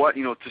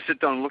 to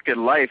sit down and look at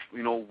life,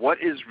 what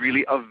is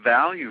really of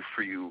value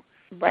for you?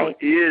 Right.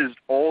 Is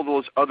all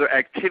those other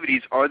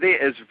activities, are they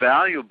as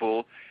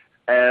valuable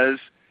as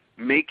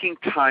making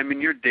time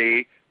in your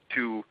day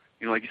to,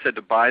 like you said,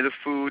 to buy the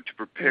food, to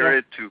prepare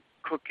it, to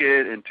cook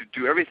it, and to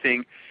do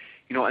everything?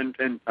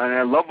 And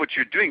I love what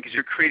you're doing, because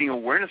you're creating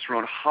awareness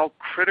around how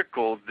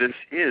critical this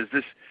is.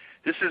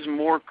 This is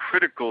more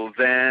critical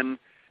than,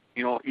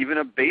 even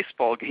a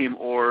baseball game,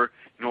 or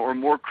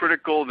more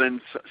critical than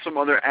some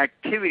other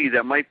activity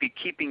that might be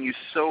keeping you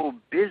so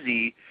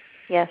busy.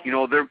 Yes.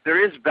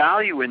 There is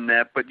value in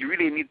that, but you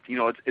really need,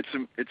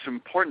 it's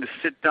important to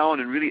sit down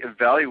and really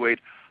evaluate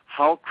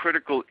how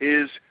critical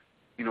is,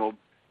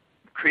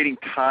 creating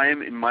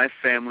time in my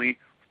family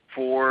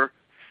for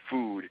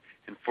food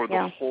and for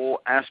the whole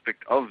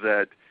aspect of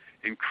that,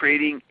 and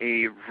creating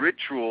a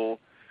ritual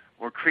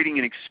or creating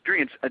an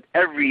experience at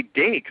every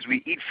day, because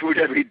we eat food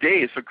every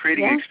day, so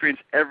creating an experience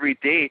every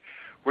day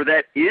where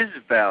that is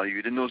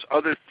valued, and those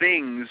other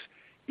things,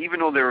 even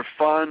though they were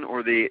fun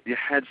or they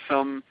had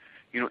some,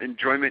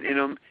 enjoyment in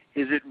them,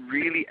 is it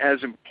really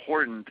as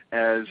important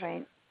as,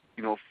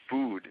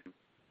 food?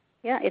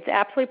 Yeah, it's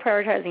absolutely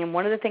prioritizing. And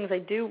one of the things I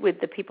do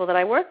with the people that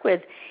I work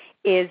with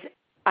is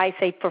I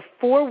say for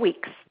 4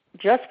 weeks,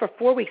 just for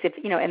 4 weeks, if,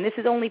 and this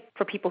is only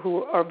for people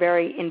who are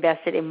very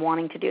invested in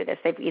wanting to do this.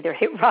 They've either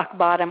hit rock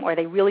bottom or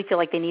they really feel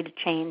like they need to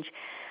change.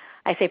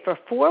 I say for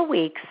 4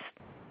 weeks,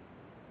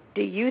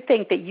 do you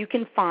think that you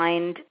can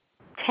find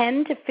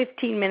 10 to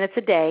 15 minutes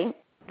a day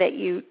that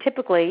you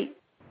typically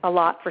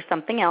allot for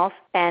something else?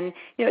 And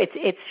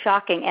it's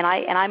shocking, and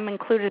I'm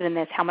included in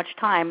this, how much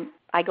time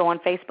I go on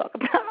Facebook.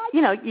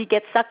 You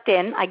get sucked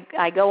in.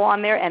 I go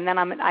on there, and then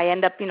I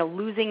end up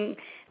losing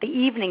the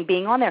evening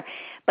being on there.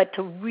 But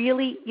to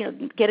really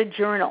get a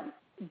journal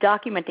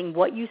documenting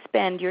what you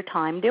spend your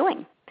time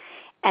doing,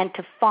 and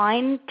to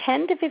find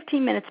 10 to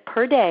 15 minutes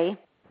per day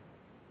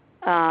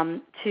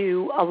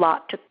to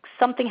allot to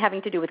something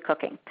having to do with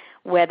cooking,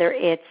 whether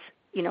it's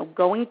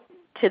going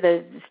to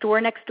the store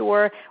next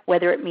door,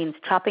 whether it means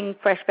chopping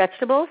fresh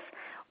vegetables,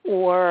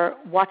 or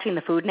watching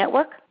the Food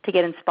Network to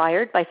get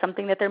inspired by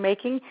something that they're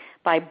making,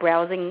 by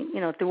browsing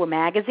through a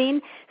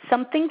magazine,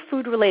 something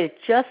food related,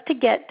 just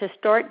to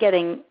start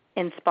getting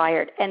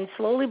inspired. And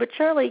slowly but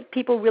surely,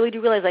 people really do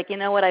realize,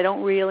 I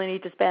don't really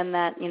need to spend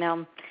that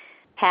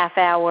half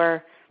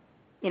hour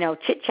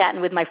chit-chatting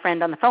with my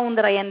friend on the phone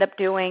that I end up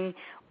doing,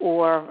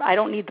 or I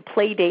don't need the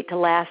play date to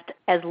last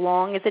as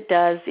long as it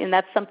does. And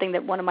that's something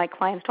that one of my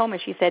clients told me.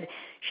 She said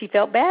she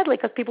felt badly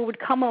because people would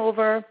come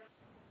over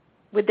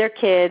with their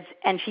kids,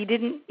 and she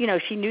didn't,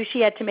 she knew she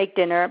had to make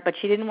dinner, but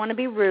she didn't want to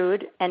be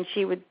rude, and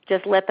she would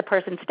just let the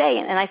person stay.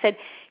 And I said,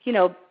 you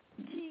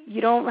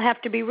don't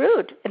have to be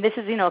rude. And this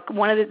is,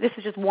 this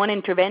is just one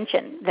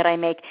intervention that I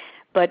make.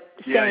 But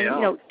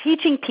saying,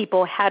 teaching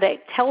people how to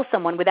tell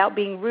someone without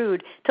being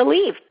rude to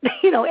leave,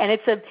 and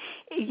it's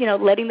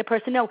letting the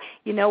person know,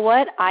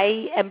 what,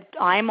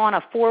 I'm on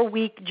a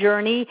 4-week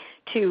journey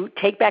to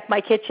take back my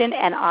kitchen,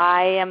 and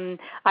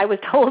I was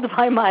told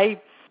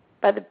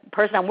by the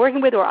person I'm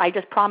working with, or I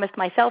just promised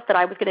myself that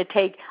I was going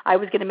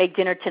to make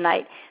dinner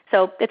tonight.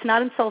 So it's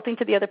not insulting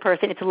to the other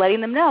person. It's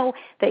letting them know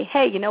that,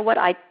 hey,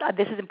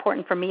 this is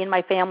important for me and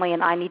my family,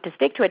 and I need to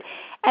stick to it.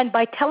 And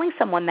by telling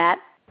someone that,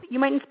 you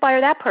might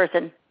inspire that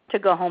person to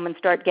go home and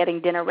start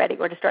getting dinner ready,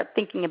 or to start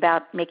thinking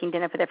about making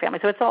dinner for their family.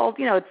 So it's all,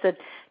 it's a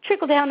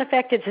trickle-down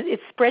effect.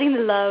 It's spreading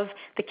the love,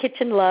 the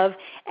kitchen love,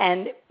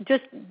 and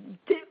just,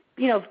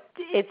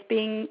 it's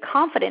being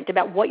confident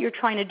about what you're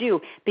trying to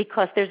do,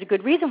 because there's a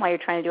good reason why you're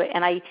trying to do it.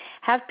 And I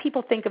have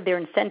people think of their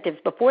incentives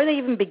before they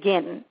even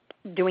begin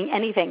doing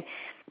anything.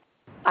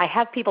 I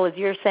have people, as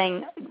you're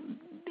saying,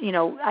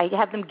 I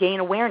have them gain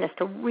awareness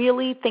to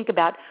really think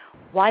about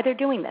why they're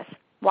doing this.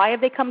 Why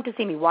have they come to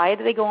see me? Why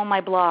do they go on my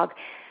blog?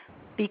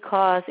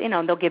 Because,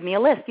 they'll give me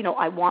a list.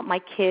 I want my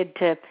kid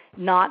to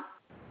not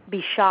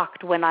be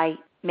shocked when I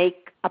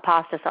make a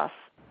pasta sauce.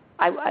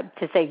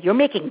 To say, you're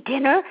making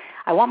dinner?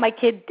 I want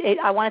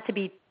it to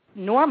be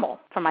normal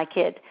for my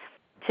kid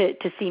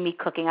to see me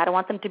cooking. I don't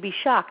want them to be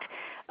shocked.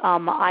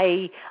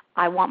 I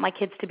want my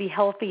kids to be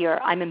healthier.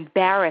 I'm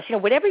embarrassed.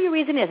 Whatever your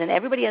reason is, and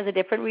everybody has a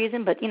different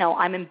reason, but,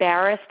 I'm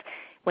embarrassed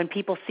when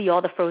people see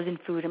all the frozen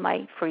food in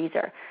my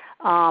freezer.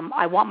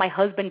 I want my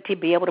husband to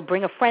be able to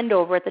bring a friend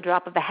over at the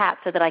drop of a hat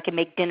so that I can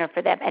make dinner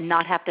for them and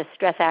not have to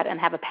stress out and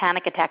have a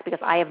panic attack because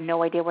I have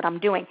no idea what I'm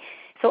doing.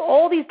 So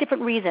all these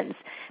different reasons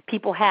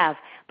people have,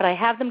 but I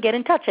have them get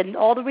in touch, and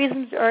all the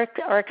reasons are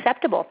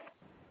acceptable.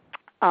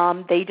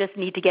 They just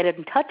need to get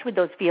in touch with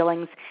those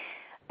feelings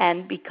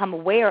and become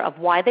aware of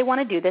why they want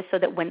to do this, so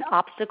that when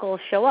obstacles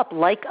show up,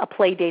 like a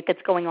play date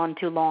that's going on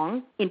too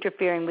long,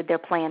 interfering with their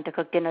plan to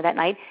cook dinner that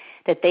night,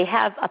 that they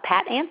have a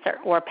pat answer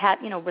or a pat,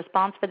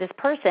 response for this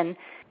person,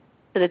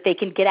 so that they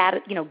can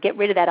get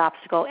rid of that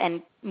obstacle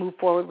and move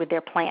forward with their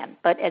plan.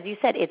 But as you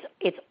said,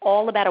 it's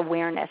all about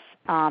awareness,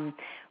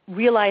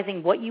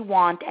 realizing what you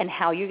want and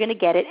how you're going to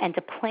get it, and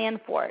to plan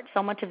for it.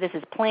 So much of this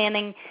is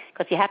planning,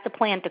 because you have to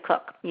plan to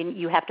cook.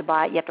 You have to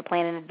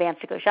plan in advance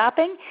to go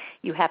shopping.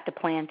 You have to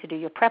plan to do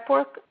your prep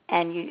work,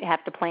 and you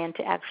have to plan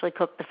to actually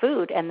cook the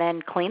food and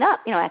then clean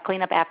up.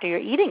 Clean up after you're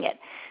eating it.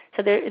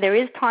 So there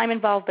is time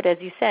involved. But as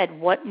you said,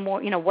 what's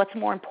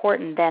more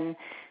important than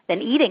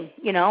eating?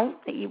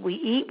 We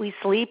eat, we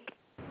sleep,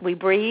 we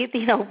breathe.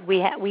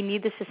 We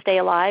need this to stay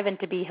alive and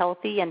to be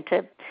healthy and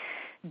to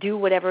do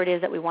whatever it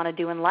is that we want to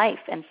do in life.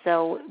 And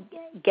so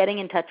getting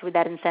in touch with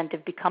that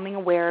incentive, becoming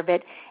aware of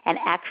it, and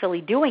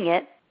actually doing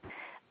it,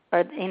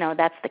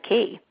 that's the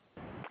key.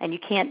 And you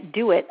can't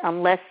do it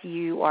unless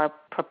you are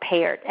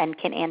prepared and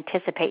can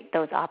anticipate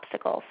those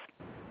obstacles.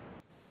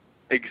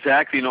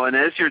 Exactly. And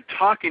as you're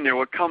talking there,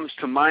 what comes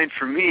to mind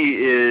for me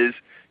is,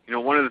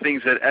 one of the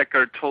things that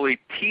Eckhart Tolle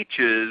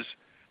teaches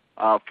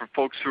for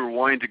folks who are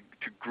wanting to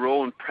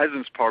grow in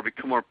presence power,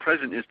 become more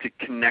present, is to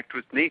connect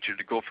with nature,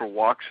 to go for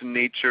walks in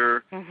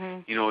nature,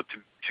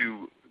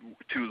 to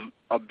to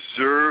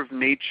observe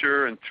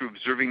nature, and through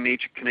observing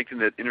nature, connecting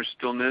that inner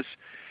stillness.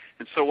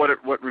 And so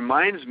what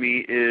reminds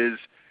me is,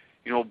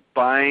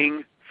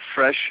 buying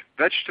fresh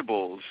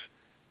vegetables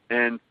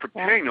and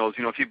preparing those.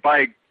 If you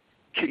buy,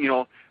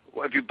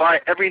 if you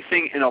buy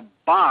everything in a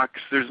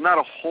box, there's not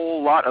a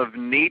whole lot of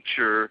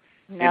nature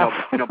in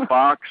a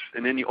box.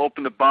 And then you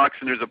open the box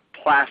and there's a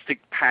plastic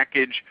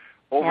package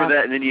over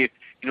that, and then you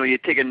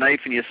take a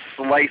knife and you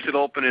slice it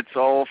open. It's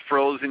all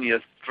frozen. You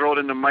throw it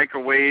in the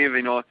microwave.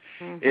 There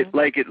is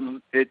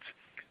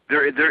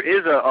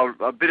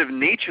a bit of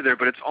nature there,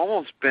 but it's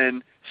almost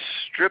been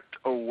stripped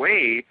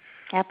away.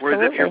 Absolutely.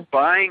 Whereas if you're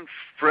buying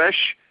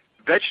fresh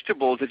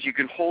vegetables that you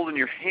can hold in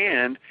your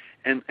hand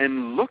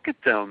and look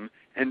at them,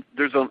 and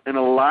there's an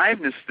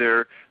aliveness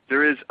there,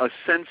 there is a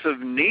sense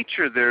of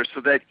nature there, so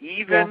that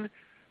even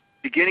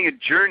beginning a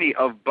journey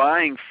of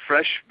buying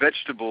fresh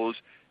vegetables,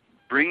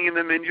 bringing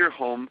them into your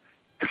home,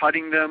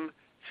 cutting them,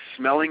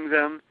 smelling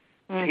them,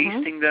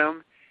 tasting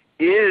them,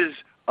 is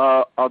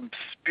a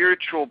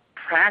spiritual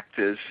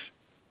practice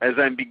as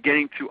I'm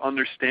beginning to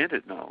understand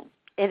it now.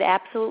 It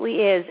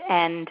absolutely is,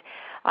 and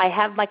I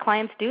have my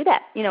clients do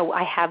that.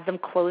 I have them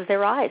close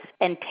their eyes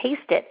and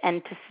taste it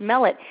and to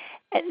smell it.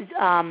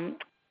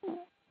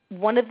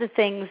 One of the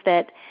things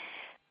that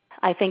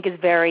I think is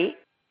very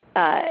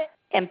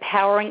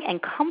empowering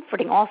and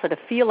comforting also to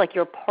feel like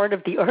you're part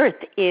of the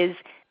earth is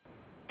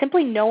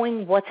simply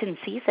knowing what's in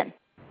season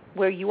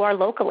where you are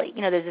locally.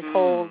 There's this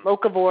whole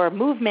locavore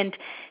movement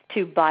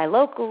to buy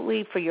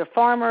locally for your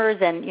farmers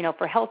and,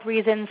 for health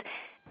reasons,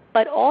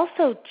 but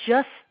also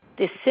just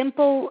the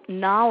simple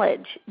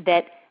knowledge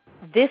that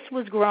this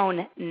was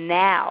grown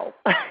now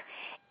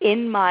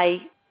in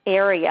my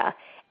area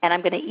and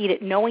I'm going to eat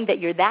it, knowing that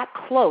you're that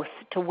close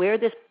to where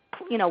this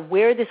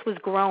was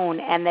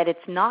grown and that it's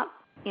not,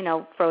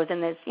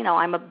 frozen.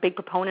 I'm a big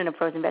proponent of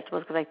frozen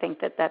vegetables because I think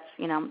that that's,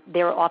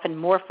 they're often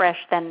more fresh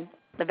than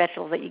the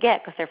vegetables that you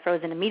get because they're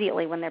frozen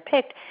immediately when they're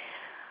picked.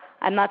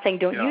 I'm not saying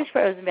don't use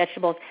frozen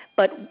vegetables,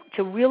 but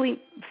to really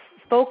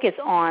focus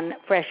on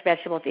fresh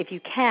vegetables, if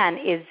you can,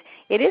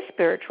 it is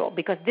spiritual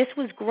because this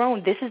was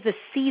grown. This is the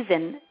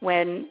season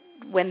when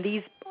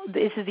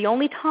this is the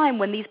only time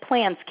when these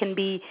plants can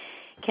be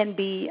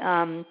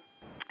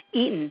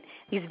eaten.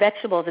 These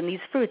vegetables and these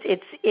fruits.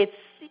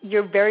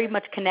 You're very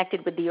much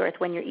connected with the earth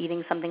when you're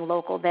eating something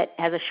local that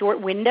has a short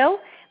window,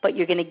 but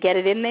you're going to get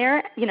it in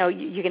there. You're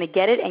going to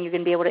get it and you're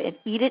going to be able to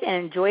eat it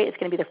and enjoy it. It's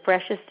going to be the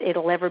freshest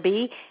it'll ever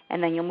be,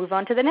 and then you'll move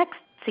on to the next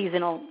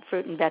seasonal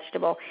fruit and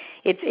vegetable.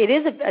 It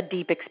is a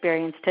deep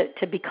experience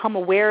to become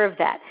aware of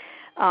that.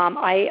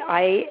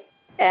 I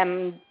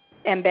am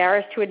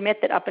embarrassed to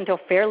admit that up until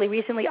fairly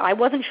recently, I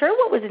wasn't sure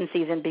what was in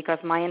season because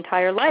my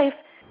entire life,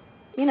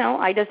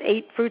 I just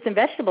ate fruits and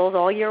vegetables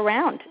all year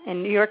round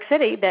in New York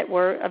City that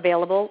were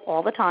available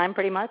all the time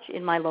pretty much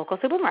in my local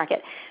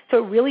supermarket.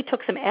 So it really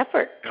took some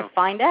effort to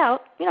find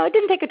out. It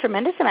didn't take a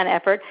tremendous amount of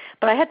effort,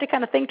 but I had to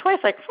kind of think twice,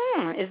 like,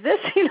 is this,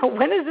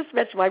 when is this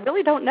vegetable? I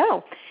really don't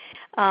know.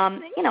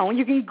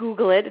 You can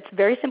Google it. It's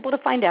very simple to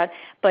find out.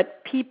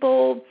 But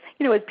people,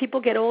 as people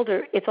get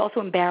older, it's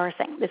also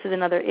embarrassing. This is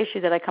another issue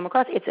that I come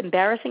across. It's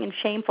embarrassing and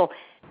shameful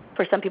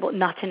for some people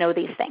not to know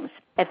these things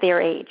at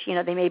their age.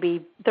 They may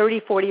be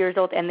 30, 40 years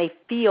old, and they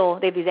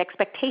have these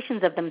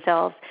expectations of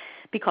themselves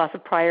because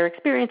of prior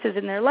experiences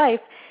in their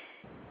life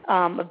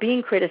of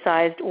being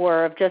criticized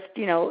or of just,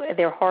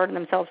 they're hard on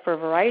themselves for a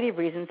variety of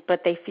reasons,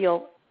 but they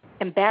feel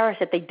embarrassed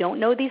that they don't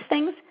know these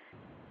things.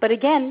 But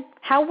again,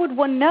 how would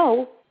one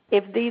know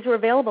if these were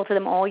available to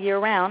them all year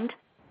round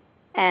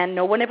and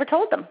no one ever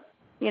told them?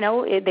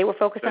 They were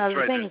focused on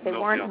other things. They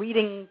weren't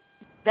reading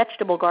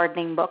vegetable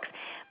gardening books.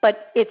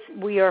 But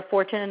we are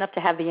fortunate enough to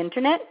have the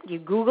internet. You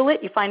Google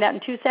it, you find out in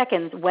 2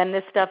 seconds when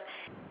this stuff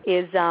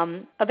is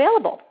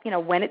available,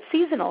 when it's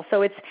seasonal.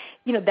 So it's,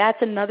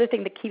 that's another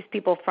thing that keeps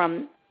people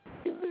from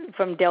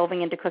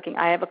delving into cooking.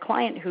 I have a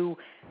client who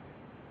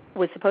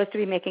was supposed to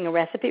be making a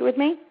recipe with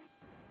me,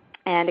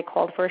 and it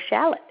called for a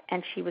shallot,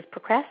 and she was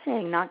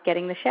procrastinating, not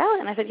getting the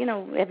shallot. And I said,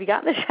 have you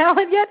gotten the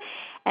shallot yet?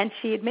 And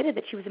she admitted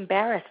that she was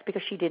embarrassed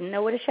because she didn't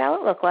know what a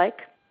shallot looked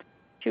like.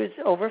 She was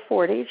over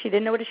 40. She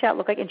didn't know what a shallot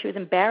looked like, and she was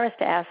embarrassed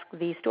to ask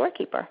the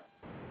storekeeper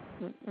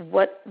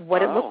what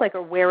it looked like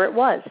or where it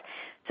was.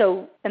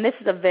 So, and this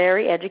is a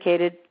very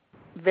educated,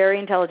 very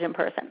intelligent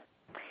person.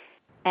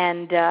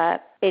 And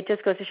it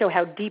just goes to show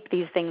how deep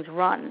these things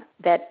run,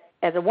 that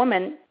as a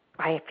woman,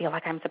 I feel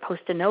like I'm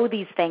supposed to know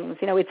these things.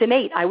 It's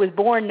innate. I was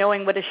born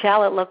knowing what a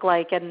shallot looked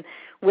like and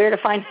where to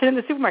find it in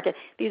the supermarket.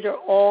 These are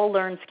all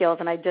learned skills,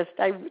 and I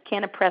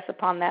can't impress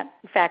upon that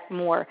fact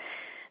more,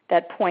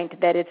 that point,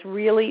 that it's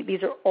really,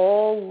 these are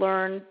all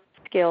learned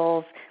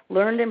skills,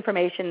 learned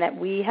information that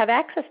we have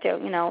access to.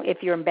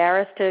 If you're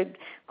embarrassed to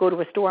go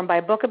to a store and buy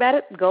a book about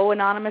it, go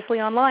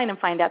anonymously online and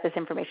find out this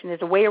information.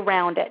 There's a way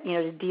around it,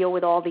 to deal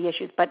with all the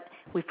issues, but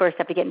we first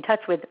have to get in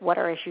touch with what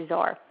our issues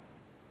are.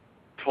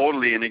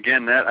 Totally, and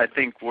again, that I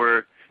think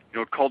we're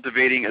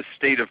cultivating a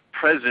state of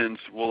presence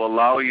will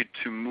allow you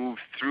to move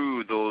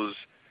through those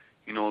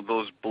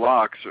those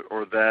blocks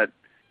or that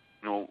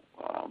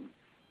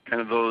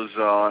kind of those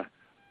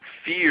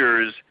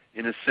fears,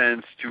 in a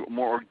sense, to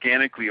more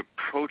organically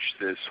approach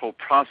this whole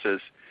process.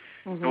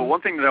 Mm-hmm.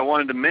 One thing that I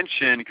wanted to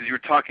mention, because you were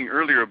talking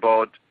earlier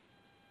about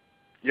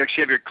you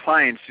actually have your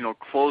clients,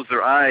 close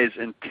their eyes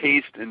and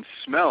taste and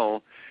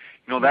smell.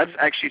 That's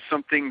actually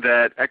something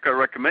that Eckhart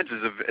recommends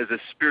as a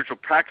spiritual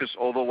practice,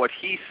 although what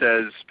he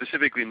says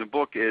specifically in the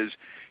book is,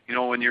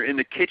 when you're in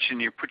the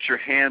kitchen, you put your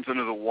hands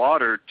under the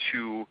water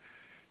to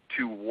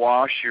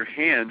wash your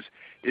hands,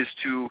 is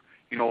to,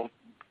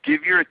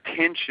 give your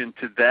attention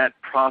to that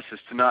process,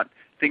 to not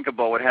think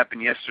about what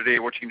happened yesterday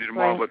or what you can do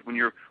tomorrow, right. but when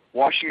you're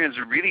washing your hands,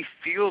 to really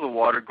feel the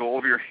water go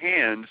over your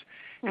hands.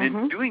 And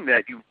in doing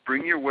that, you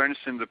bring your awareness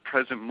into the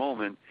present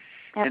moment.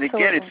 Absolutely. And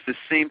again, it's the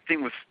same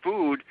thing with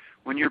food.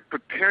 When you're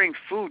preparing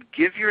food,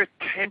 give your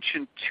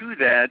attention to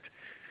that.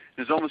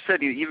 As Alma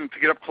said, you even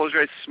pick it up, close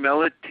your eyes,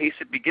 smell it, taste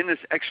it, begin this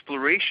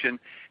exploration.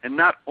 And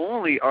not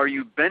only are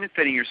you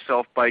benefiting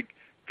yourself by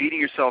feeding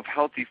yourself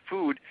healthy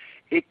food,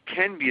 it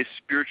can be a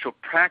spiritual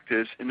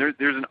practice, and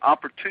there's an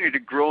opportunity to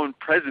grow in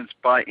presence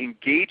by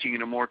engaging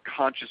in a more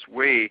conscious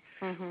way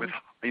with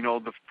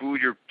the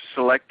food you're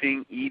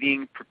selecting,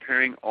 eating,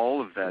 preparing,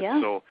 all of that. Yeah.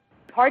 So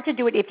it's hard to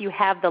do it if you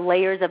have the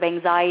layers of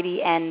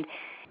anxiety and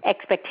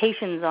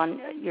expectations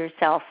on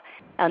yourself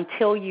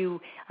until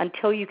you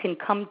can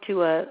come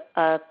to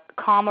a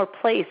calmer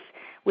place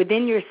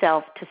within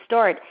yourself to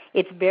start.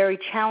 It's very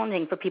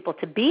challenging for people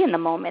to be in the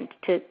moment,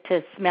 to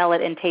smell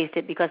it and taste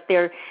it, because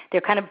they're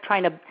kind of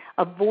trying to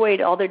avoid,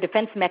 all their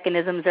defense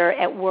mechanisms are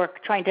at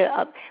work trying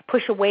to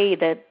push away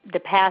the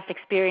past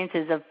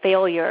experiences of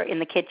failure in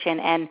the kitchen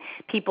and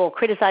people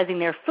criticizing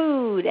their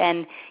food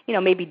and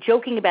maybe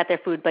joking about their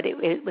food, but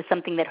it was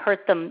something that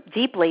hurt them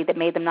deeply that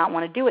made them not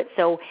want to do it.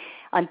 So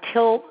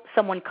until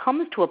someone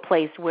comes to a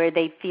place where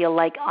they feel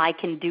like I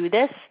can do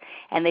this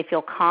and they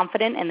feel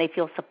confident and they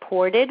feel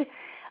supported,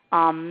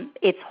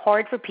 it's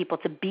hard for people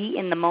to be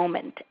in the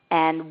moment.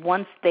 And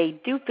once they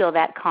do feel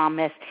that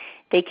calmness,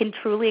 they can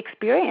truly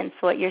experience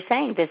what you're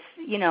saying, this,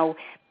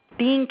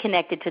 being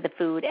connected to the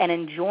food and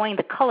enjoying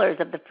the colors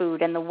of the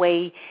food and the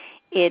way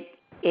it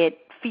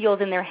feels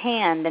in their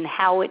hand and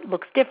how it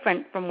looks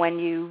different from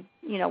when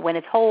when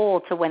it's whole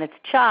to when it's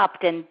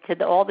chopped, and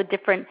to all the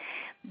different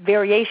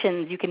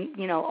variations you can,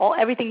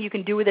 everything you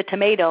can do with a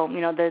tomato,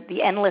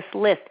 the endless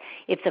list.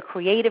 It's a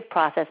creative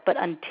process, but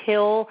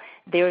until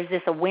there's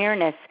this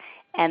awareness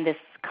and this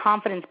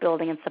confidence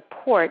building and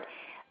support,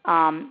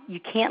 you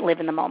can't live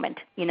in the moment,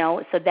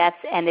 So that's,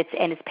 and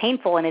it's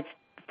painful and it's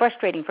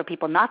frustrating for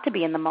people not to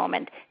be in the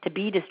moment, to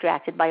be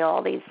distracted by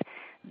all these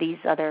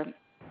other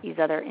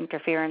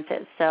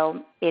interferences.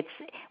 So it's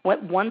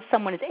once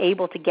someone is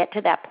able to get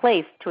to that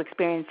place to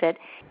experience it,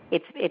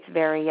 it's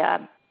very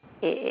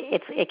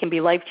it can be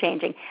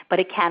life-changing, but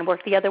it can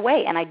work the other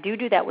way. And I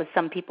do that with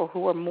some people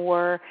who are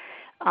more,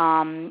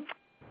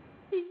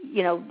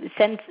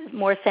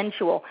 more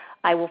sensual.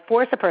 I will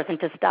force a person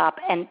to stop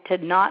and to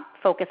not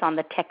focus on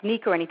the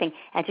technique or anything,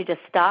 and to just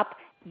stop,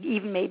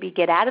 even maybe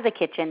get out of the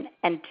kitchen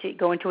and to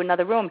go into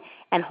another room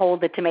and hold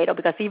the tomato,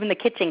 because even the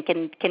kitchen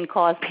can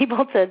cause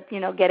people to,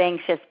 get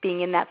anxious being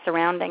in that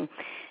surrounding,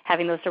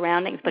 having those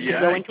surroundings. But to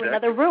go into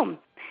another room.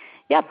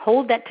 Yeah,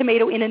 hold that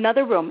tomato in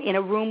another room, in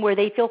a room where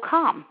they feel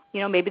calm.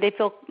 Maybe they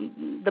feel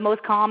the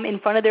most calm in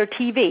front of their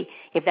TV.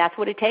 If that's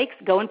what it takes,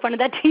 go in front of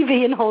that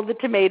TV and hold the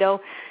tomato,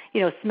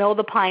 smell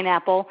the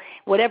pineapple,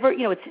 whatever.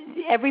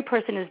 Every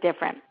person is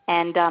different.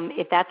 And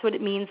if that's what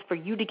it means for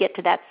you to get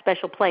to that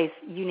special place,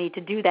 you need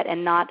to do that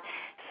and not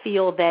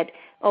feel that,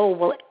 oh,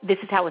 well, this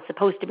is how it's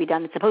supposed to be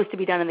done. It's supposed to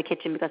be done in the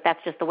kitchen because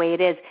that's just the way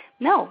it is.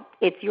 No,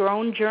 it's your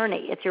own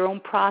journey. It's your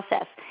own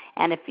process.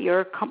 And if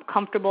you're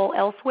comfortable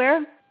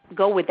elsewhere,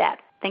 go with that.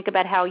 Think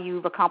about how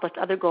you've accomplished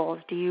other goals.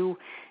 Do you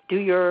do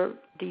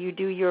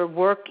your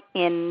work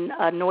in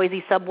a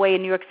noisy subway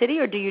in New York City,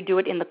 or do you do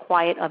it in the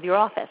quiet of your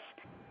office?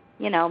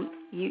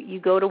 You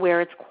go to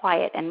where it's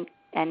quiet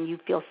and you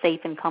feel safe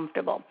and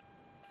comfortable.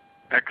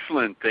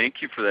 Excellent.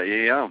 Thank you for that.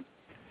 Yeah.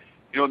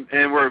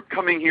 And we're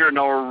coming here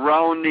now. We're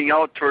rounding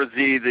out towards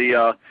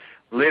the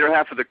later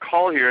half of the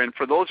call here. And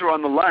for those who are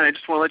on the line, I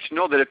just want to let you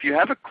know that if you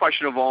have a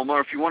question of Alma, or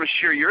if you want to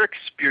share your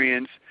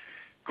experience,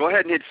 go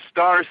ahead and hit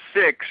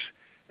 *6,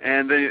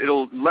 and then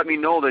it'll let me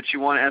know that you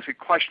want to ask a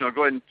question. I'll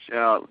go ahead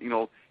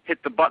and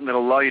hit the button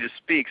that'll allow you to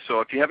speak. So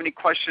if you have any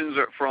questions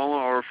for Alma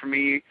or for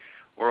me,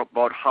 or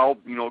about how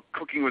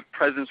cooking with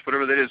presence,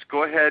 whatever that is,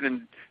 go ahead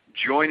and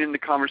join in the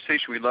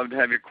conversation. We'd love to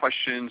have your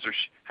questions or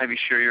have you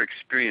share your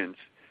experience.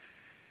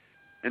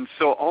 And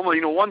so, Alma,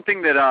 one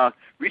thing that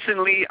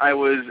recently I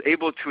was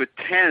able to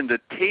attend a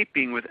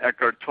taping with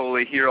Eckhart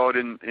Tolle here out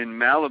in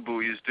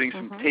Malibu. He was doing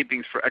some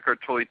tapings for Eckhart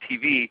Tolle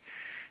TV.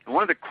 And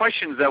one of the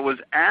questions that was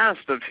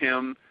asked of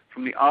him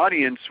from the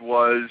audience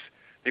was,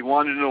 they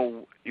wanted to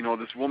know,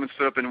 this woman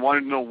stood up and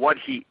wanted to know what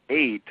he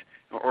ate,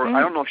 or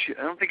I don't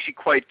think she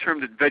quite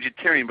termed it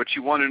vegetarian, but she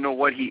wanted to know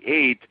what he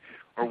ate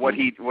or what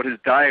his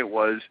diet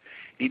was.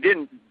 He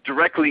didn't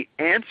directly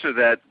answer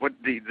that.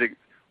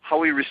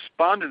 How he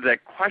responded to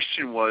that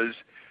question was,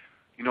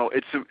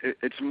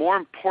 it's more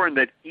important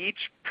that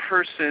each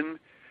person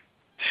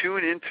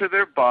tune into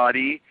their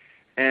body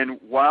And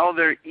while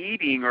they're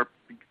eating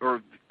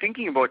or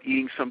thinking about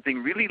eating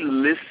something, really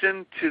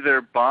listen to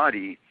their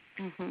body.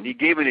 Mm-hmm. He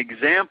gave an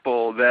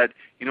example that,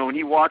 when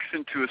he walks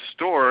into a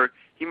store,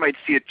 he might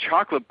see a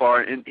chocolate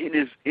bar, and in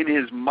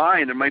his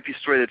mind there might be a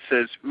story that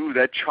says, ooh,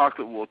 that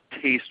chocolate will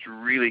taste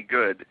really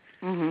good.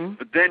 Mm-hmm.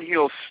 But then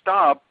he'll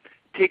stop,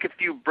 take a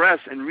few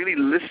breaths, and really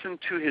listen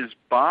to his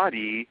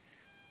body,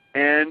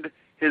 and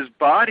his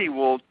body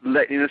will,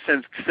 in a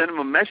sense, send him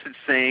a message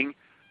saying,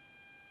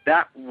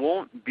 that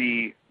won't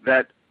be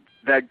that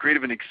great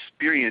of an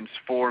experience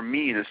for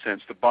me, in a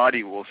sense. The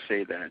body will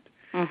say that.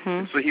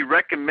 Mm-hmm. So he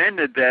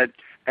recommended that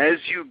as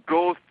you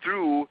go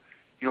through,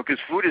 because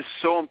food is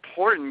so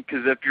important,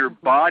 because if your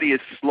body is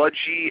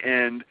sludgy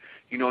and,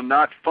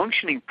 not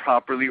functioning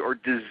properly or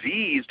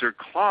diseased or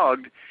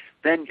clogged,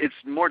 then it's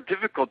more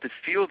difficult to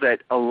feel that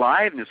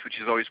aliveness, which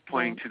is always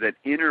pointing to that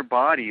inner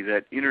body,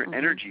 that inner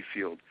energy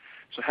field.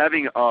 So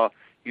having a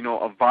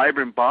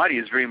vibrant body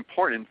is very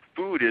important.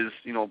 Food is,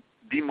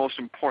 the most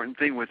important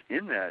thing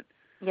within that.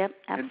 Yep,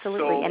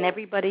 absolutely. And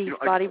everybody's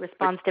body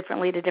responds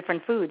differently to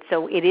different foods.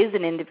 So it is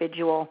an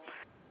individual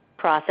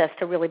process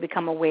to really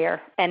become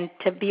aware and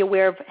to be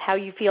aware of how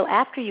you feel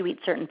after you eat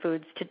certain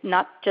foods, to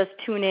not just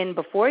tune in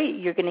before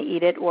you're going to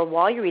eat it or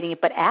while you're eating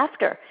it, but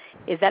after.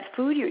 Is that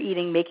food you're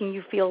eating making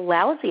you feel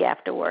lousy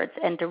afterwards?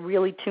 And to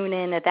really tune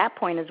in at that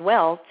point as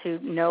well to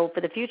know for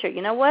the future,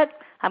 you know what,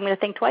 I'm going to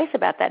think twice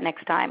about that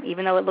next time.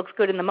 Even though it looks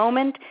good in the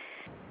moment,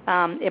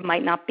 it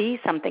might not be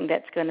something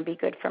that's going to be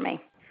good for me.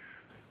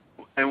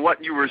 And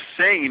what you were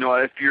saying,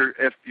 if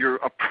you're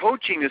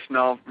approaching this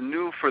now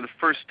new for the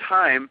first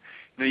time,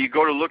 you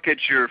go to look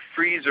at your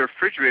freezer or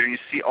refrigerator and you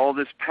see all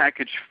this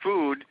packaged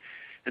food,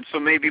 and so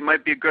maybe it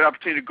might be a good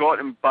opportunity to go out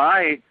and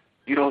buy,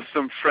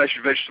 some fresh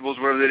vegetables,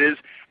 whatever it is,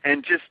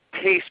 and just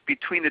taste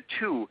between the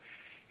two.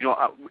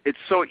 It's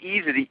so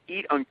easy to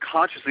eat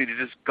unconsciously, to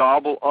just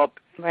gobble up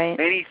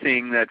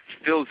anything that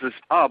fills us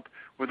up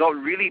without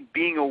really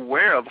being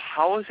aware of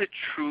how is it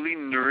truly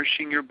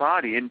nourishing your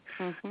body. And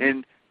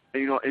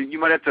you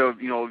might have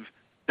to,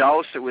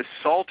 douse it with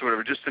salt or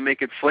whatever just to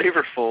make it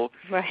flavorful.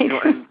 Right.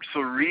 And so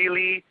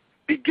really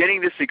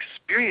beginning this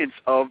experience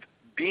of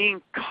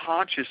being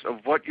conscious of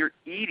what you're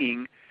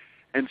eating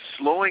and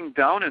slowing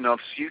down enough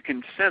so you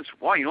can sense,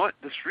 wow, you know what,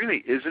 this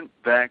really isn't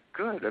that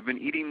good. I've been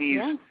eating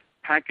these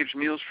packaged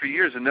meals for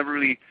years and never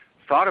really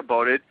thought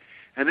about it.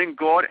 And then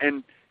go out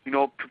and,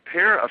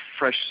 prepare a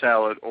fresh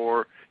salad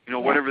or,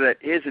 whatever that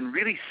is, and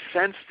really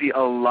sense the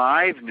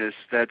aliveness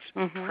that's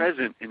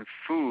present in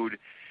food.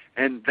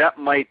 And that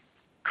might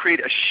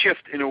create a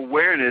shift in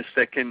awareness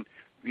that can,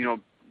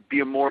 be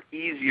a more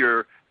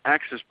easier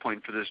access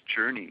point for this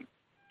journey.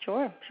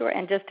 Sure.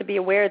 And just to be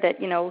aware that,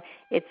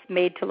 it's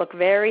made to look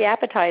very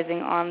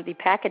appetizing on the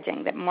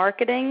packaging, that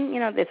marketing,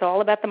 it's all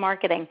about the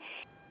marketing.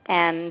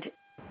 And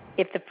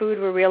if the food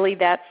were really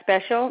that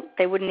special,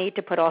 they wouldn't need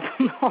to put all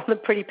the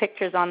pretty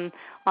pictures on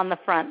the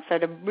front. So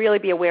to really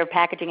be aware of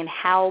packaging and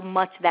how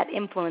much that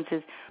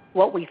influences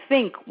what we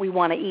think we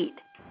want to eat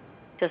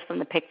just from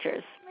the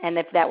pictures. And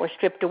if that were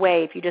stripped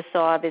away, if you just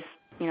saw this,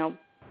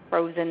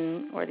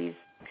 frozen or these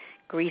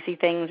greasy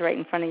things right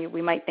in front of you,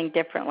 we might think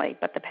differently.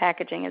 But the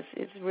packaging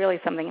is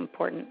really something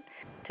important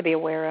to be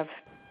aware of.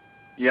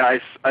 Yeah,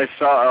 I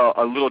saw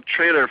a little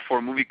trailer for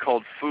a movie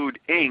called Food,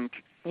 Inc.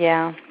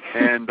 Yeah.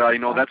 And,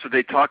 that's what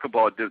they talk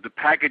about. The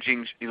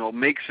packaging, would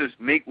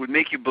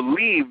make you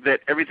believe that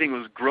everything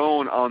was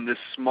grown on this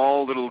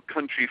small little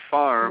country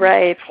farm.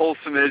 Right. As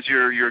wholesome as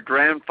your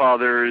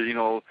grandfather,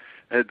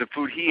 the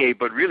food he ate,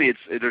 but really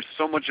there's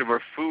so much of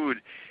our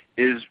food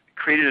is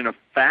created in a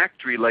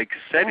factory-like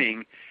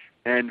setting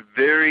and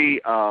very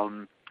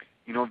in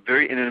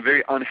a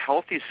very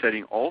unhealthy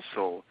setting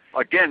also.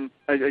 Again,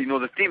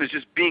 the theme is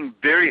just being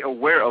very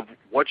aware of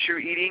what you're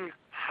eating,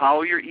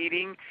 how you're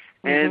eating,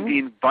 and the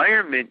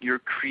environment you're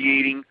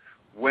creating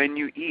when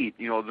you eat.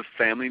 The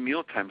family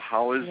mealtime.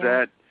 How is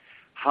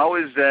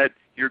that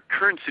your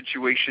current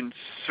situation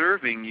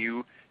serving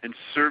you and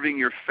serving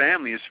your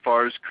family as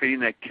far as creating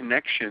that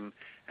connection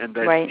and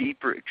that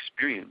deeper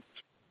experience?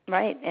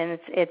 Right, and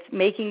it's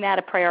making that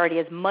a priority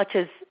as much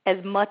as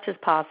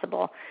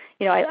possible.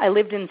 I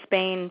lived in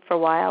Spain for a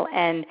while,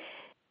 and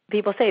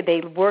people say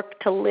they work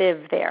to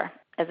live there,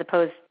 as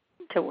opposed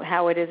to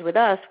how it is with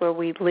us, where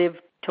we live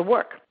to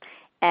work.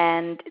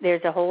 And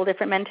there's a whole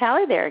different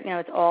mentality there.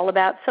 It's all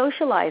about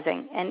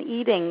socializing and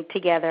eating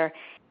together,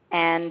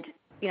 and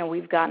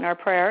we've gotten our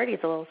priorities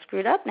a little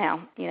screwed up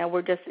now.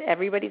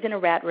 Everybody's in a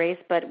rat race,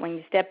 but when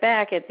you step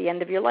back at the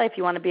end of your life,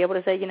 you want to be able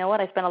to say, you know what,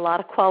 I spent a lot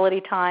of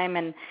quality time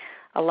and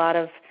a lot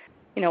of,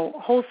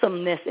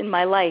 wholesomeness in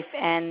my life.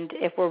 And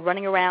if we're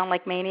running around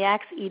like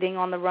maniacs, eating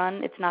on the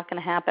run, it's not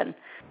going to happen.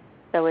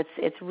 So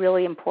it's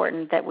really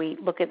important that we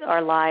look at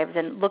our lives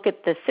and look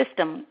at the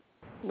system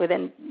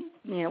within,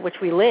 which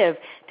we live,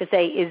 to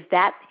say, is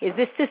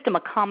this system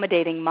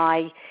accommodating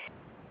my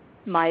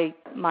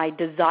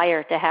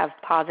desire to have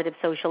positive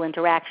social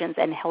interactions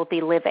and healthy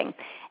living?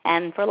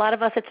 And for a lot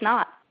of us, it's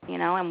not,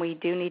 and we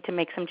do need to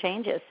make some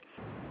changes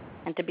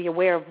and to be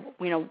aware of,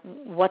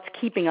 what's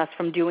keeping us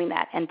from doing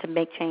that and to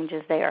make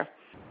changes there.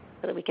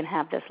 so that we can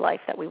have this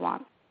life that we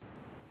want.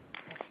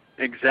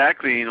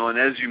 Exactly, and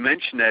as you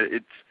mentioned that,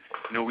 it's,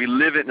 we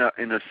live in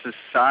a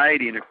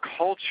society, in a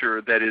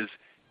culture that is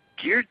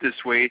geared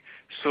this way,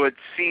 so it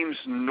seems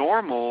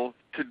normal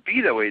to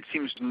be that way. It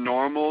seems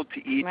normal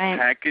to eat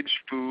packaged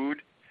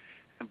food,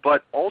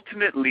 but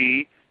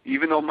ultimately,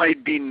 even though it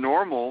might be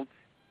normal,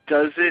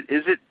 is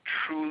it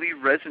truly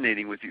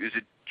resonating with you? Is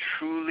it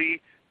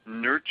truly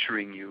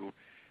nurturing you?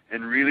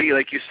 And really,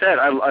 like you said,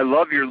 I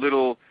love your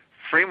little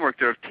framework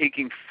there of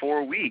taking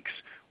 4 weeks,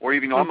 or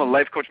even, I'm a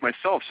life coach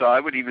myself, so I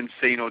would even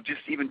say,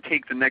 just even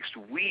take the next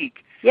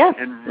week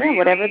and really,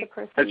 whatever the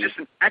person as just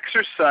an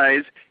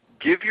exercise,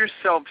 give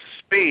yourself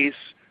space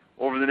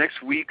over the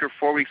next week or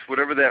 4 weeks,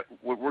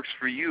 what works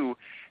for you,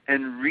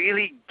 and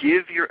really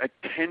give your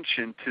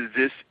attention to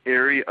this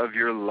area of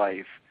your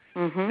life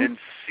and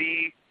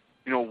see,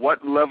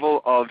 what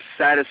level of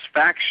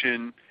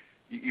satisfaction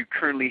you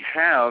currently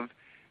have,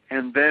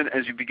 and then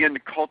as you begin to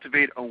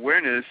cultivate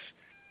awareness,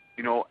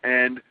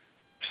 and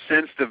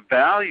sense the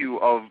value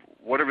of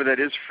whatever that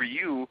is for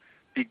you,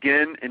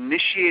 begin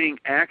initiating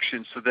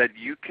action so that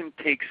you can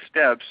take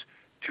steps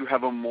to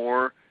have a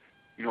more,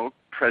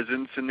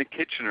 presence in the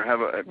kitchen, or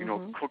have a,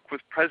 cook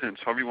with presence,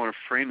 however you want to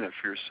frame that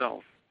for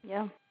yourself.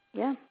 Yeah.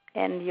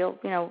 And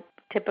you'll,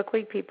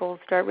 typically people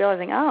start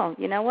realizing, oh,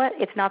 you know what?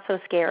 It's not so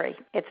scary.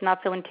 It's not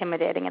so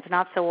intimidating. It's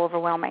not so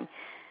overwhelming.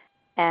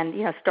 And,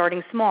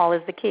 starting small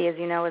is the key, as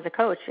you know, as a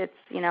coach. It's,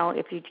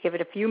 if you give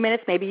it a few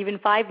minutes, maybe even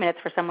 5 minutes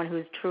for someone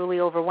who's truly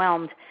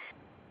overwhelmed,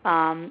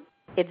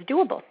 it's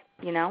doable,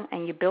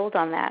 and you build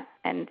on that.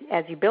 And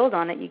as you build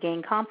on it, you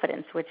gain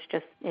confidence, which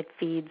it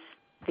feeds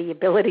the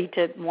ability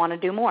to want to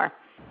do more,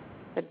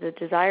 the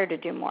desire to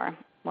do more.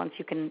 Once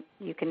you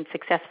can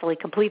successfully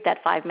complete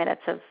that 5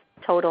 minutes of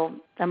total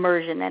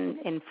immersion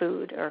in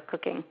food or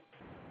cooking.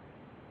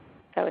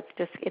 So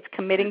it's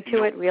committing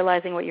to it,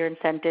 realizing what your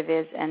incentive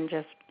is,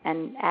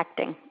 and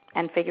acting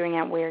and figuring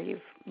out where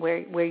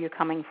you're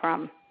coming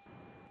from.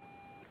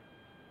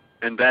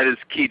 And that is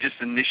key, just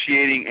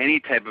initiating any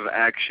type of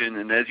action,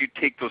 and as you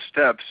take those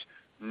steps,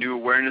 new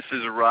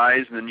awarenesses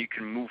arise, and then you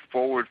can move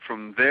forward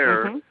from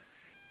there.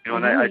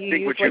 And I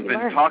think what you've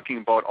been talking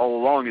about all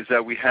along is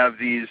that we have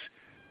these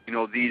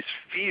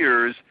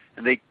fears,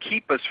 and they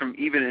keep us from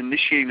even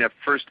initiating that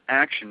first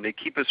action. They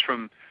keep us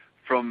from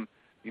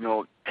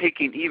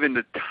taking even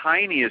the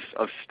tiniest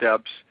of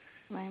steps,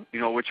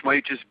 which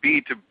might just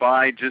be to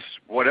buy just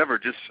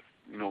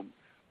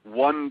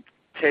one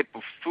type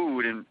of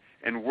food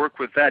and work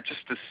with that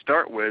just to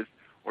start with,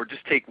 or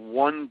just take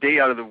one day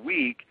out of the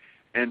week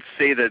and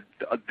say that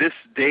this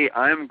day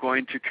I'm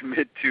going to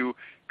commit to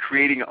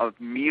creating a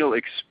meal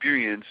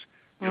experience,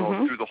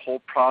 through the whole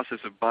process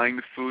of buying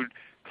the food,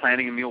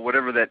 planning a meal,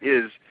 whatever that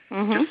is,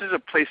 just as a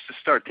place to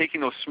start.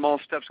 Taking those small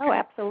steps. Oh,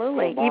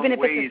 absolutely. Even if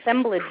it's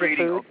assemblage of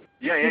food.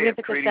 Even if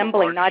it's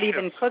assembling, not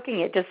even cooking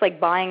it, just like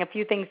buying a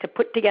few things to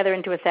put together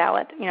into a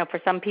salad. For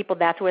some people,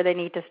 that's where they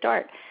need to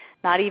start.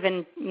 Not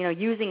even,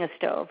 using a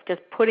stove,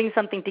 just putting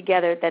something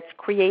together that's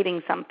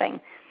creating something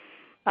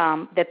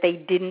that they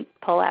didn't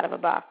pull out of a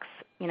box.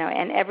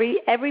 And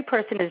every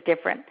person is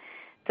different.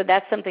 So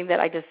that's something that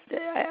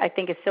I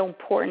think is so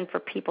important for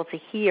people to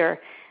hear,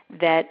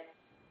 that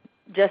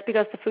just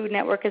because the Food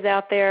Network is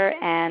out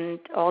there and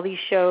all these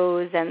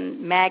shows and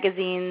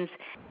magazines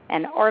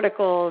and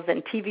articles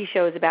and TV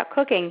shows about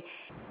cooking,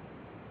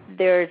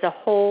 there are a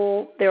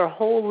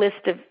whole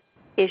list of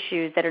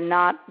issues that are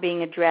not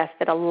being addressed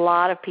that a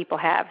lot of people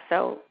have.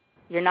 So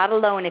you're not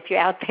alone if you're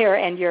out there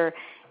and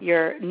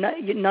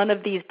none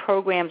of these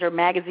programs or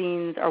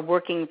magazines are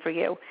working for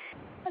you.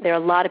 There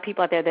are a lot of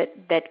people out there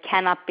that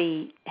cannot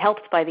be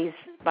helped by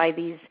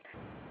these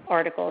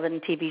articles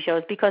and TV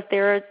shows because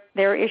there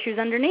are issues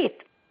underneath.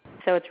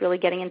 So it's really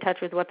getting in touch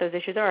with what those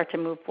issues are to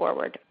move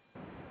forward.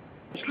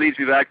 Which leads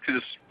me back to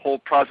this whole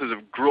process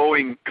of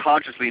growing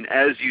consciously, and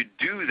as you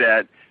do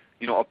that,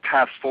 a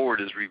path forward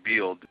is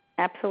revealed.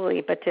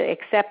 Absolutely, but to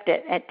accept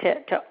it and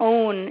to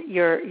own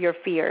your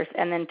fears,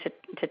 and then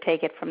to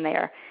take it from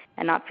there,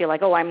 and not feel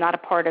like, oh, I'm not a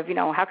part of,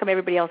 how come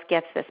everybody else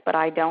gets this, but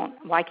I don't?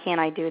 Why can't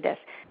I do this?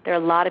 There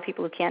are a lot of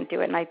people who can't do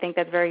it, and I think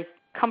that's very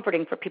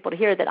comforting for people to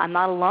hear that I'm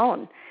not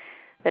alone,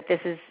 that this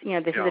is,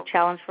 is a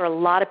challenge for a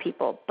lot of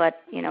people.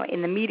 But,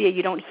 in the media,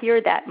 you don't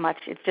hear that much.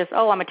 It's just,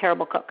 oh, I'm a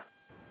terrible cook.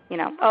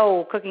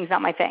 Oh, cooking's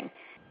not my thing.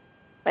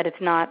 But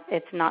it's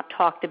not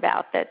talked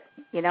about that,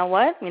 you know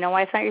what? You know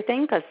why it's not your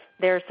thing? Because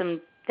there's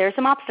some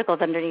obstacles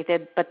underneath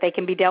it, but they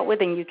can be dealt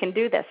with, and you can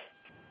do this.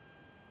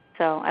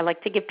 So I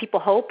like to give people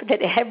hope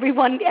that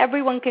everyone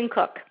can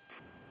cook.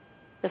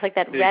 Just like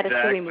that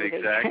Ratatouille movie.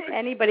 Exactly.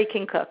 Anybody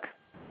can cook.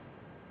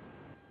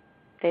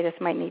 They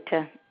just might need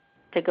to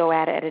go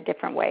at it a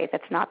different way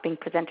that's not being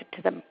presented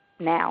to them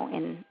now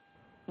in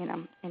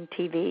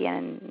TV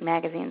and in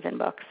magazines and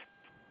books.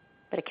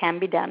 But it can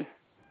be done.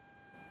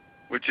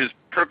 Which is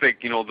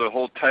perfect. The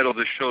whole title of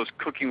the show is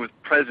Cooking with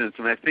Presence.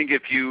 And I think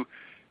if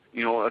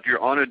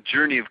you're on a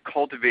journey of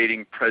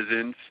cultivating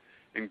presence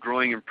and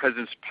growing in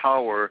presence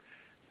power,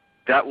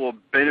 that will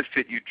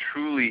benefit you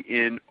truly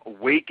in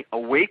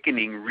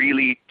awakening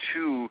really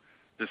to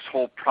this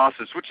whole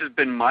process, which has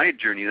been my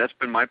journey. That's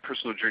been my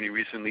personal journey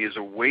recently, is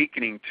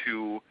awakening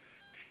to,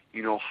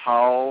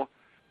 how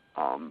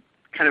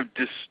kind of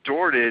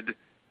distorted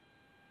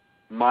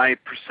my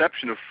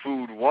perception of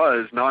food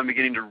was. Now I'm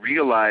beginning to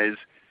realize,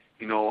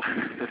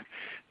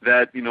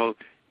 that,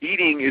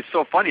 eating is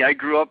so funny. I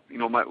grew up,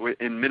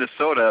 in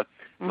Minnesota,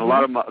 and a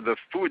lot of the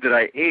food that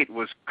I ate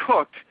was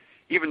cooked,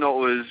 even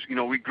though it was,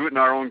 we grew it in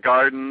our own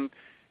garden,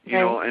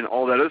 and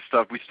all that other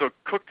stuff. We still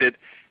cooked it.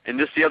 And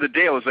just the other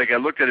day, I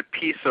looked at a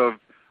piece of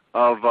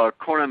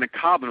corn on the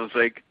cob, and I was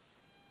like,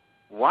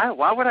 why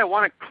would I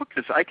want to cook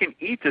this? I can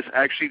eat this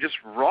actually just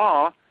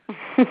raw,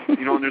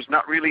 and there's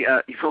not really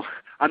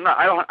I'm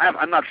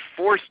not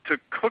forced to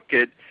cook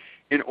it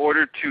in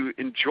order to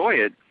enjoy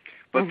it.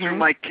 But through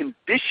my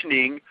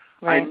conditioning,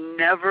 I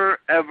never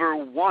ever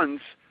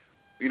once,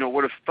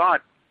 would have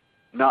thought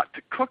not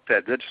to cook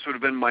that. That's sort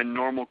of been my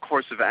normal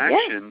course of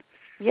action.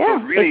 Yeah.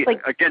 So really,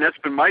 again, that's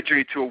been my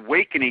journey to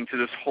awakening to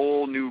this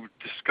whole new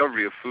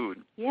discovery of food.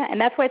 Yeah, and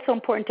that's why it's so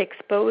important to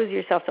expose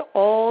yourself to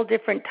all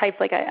different types.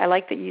 Like I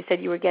like that you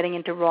said you were getting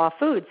into raw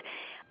foods.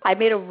 I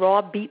made a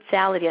raw beet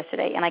salad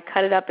yesterday, and I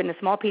cut it up into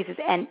small pieces,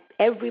 and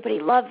everybody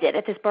loved it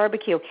at this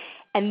barbecue.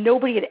 And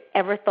nobody had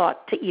ever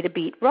thought to eat a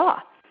beet raw.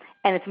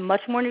 And it's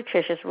much more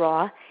nutritious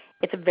raw.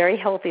 It's very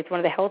healthy. It's one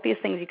of the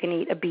healthiest things you can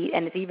eat, a beet,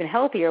 and it's even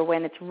healthier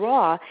when it's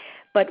raw.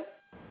 But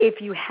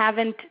if you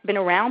haven't been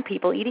around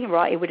people eating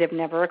raw, it would have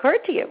never occurred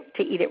to you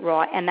to eat it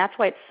raw. And that's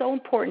why it's so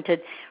important to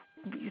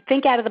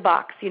think out of the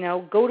box,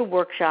 go to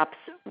workshops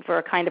for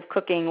a kind of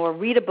cooking, or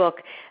read a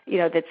book,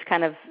 that's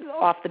kind of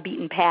off the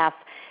beaten path,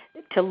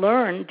 to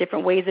learn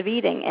different ways of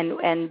eating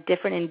and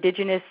different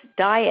indigenous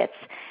diets,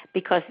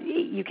 because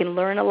you can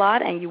learn a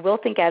lot and you will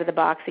think out of the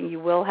box and you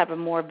will have a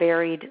more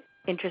varied,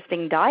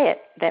 interesting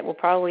diet that will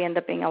probably end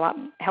up being a lot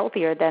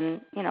healthier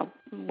than,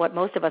 what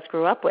most of us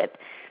grew up with.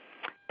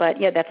 But,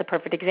 yeah, that's a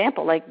perfect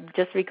example. Like,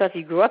 just because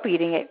you grew up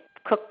eating it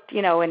cooked,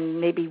 and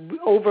maybe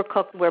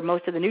overcooked where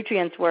most of the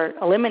nutrients were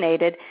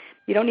eliminated,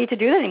 you don't need to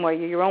do that anymore.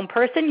 You're your own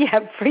person. You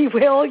have free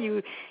will.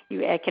 You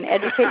can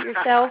educate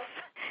yourself.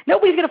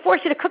 Nobody's going to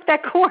force you to cook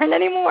that corn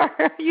anymore.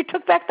 You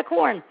took back the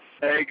corn.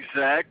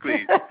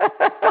 Exactly.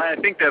 I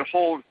think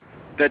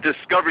that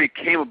discovery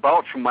came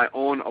about from my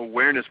own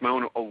awareness, my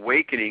own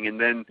awakening, and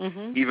then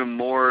even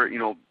more,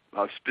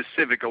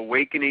 specific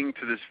awakening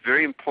to this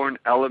very important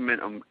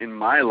element in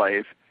my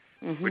life,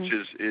 which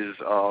is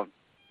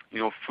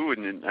food.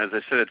 And as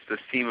I said, it's the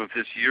theme of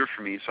this year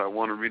for me. So I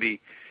want to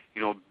really,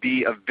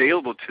 be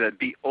available to that,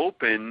 be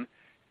open,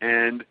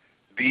 and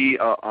be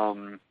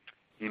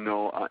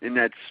in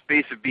that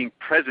space of being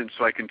present,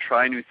 so I can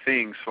try new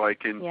things, so I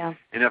can,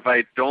 and if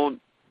I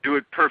don't do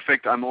it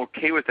perfect, I'm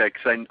okay with that,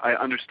 because I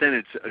understand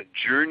it's a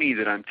journey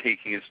that I'm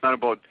taking. It's not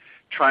about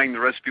trying the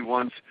recipe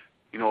once,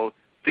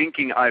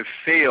 thinking I've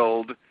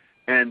failed,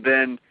 and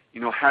then,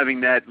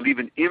 having that leave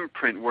an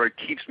imprint where it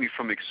keeps me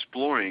from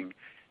exploring.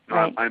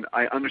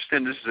 I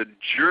understand this is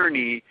a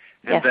journey,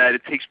 and that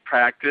it takes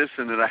practice,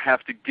 and that I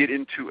have to get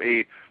into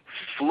a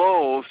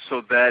flow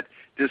so that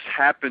this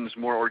happens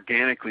more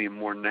organically and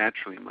more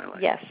naturally in my life.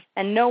 Yes,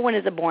 and no one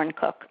is a born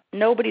cook.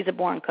 Nobody's a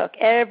born cook.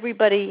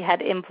 Everybody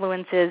had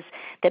influences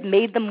that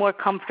made them more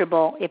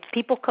comfortable. If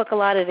people cook a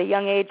lot at a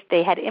young age,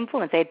 they had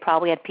influence. They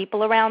probably had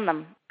people around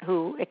them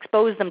who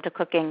exposed them to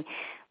cooking,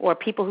 or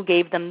people who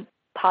gave them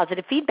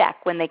positive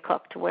feedback when they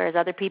cooked, whereas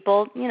other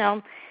people,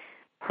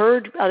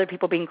 heard other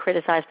people being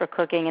criticized for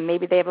cooking, and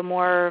maybe they have a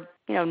more,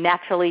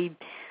 naturally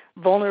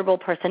vulnerable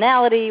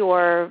personality,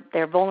 or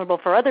they're vulnerable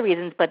for other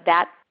reasons, but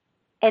that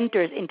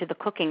enters into the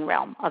cooking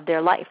realm of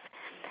their life.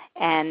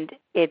 And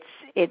it's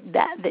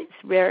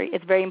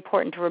very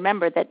important to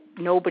remember that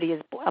nobody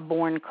is a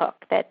born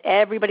cook, that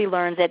everybody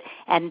learns it,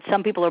 and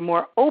some people are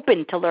more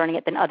open to learning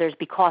it than others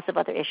because of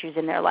other issues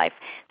in their life.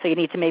 So you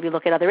need to maybe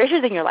look at other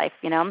issues in your life.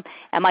 Am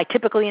I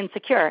typically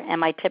insecure?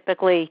 Am I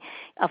typically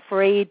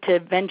afraid to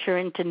venture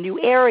into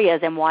new areas?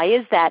 And why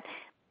is that?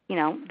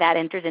 That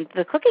enters into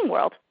the cooking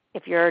world.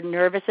 If you're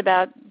nervous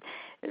about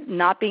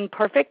not being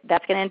perfect,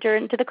 that's going to enter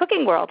into the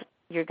cooking world.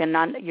 You're going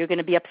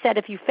to be upset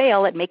if you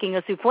fail at making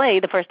a souffle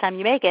the first time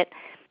you make it,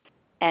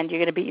 and you're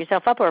going to beat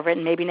yourself up over it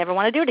and maybe never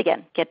want to do it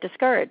again, get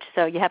discouraged.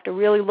 So you have to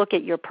really look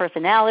at your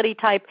personality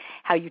type,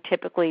 how you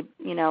typically,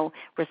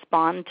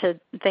 respond to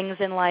things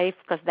in life,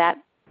 because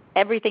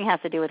everything has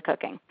to do with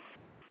cooking,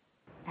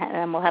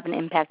 and will have an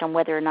impact on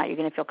whether or not you're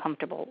going to feel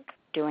comfortable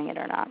doing it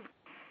or not.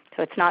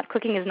 So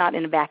cooking is not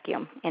in a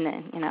vacuum.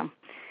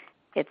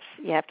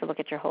 You have to look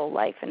at your whole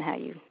life and how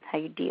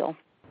you deal.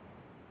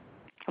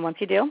 And once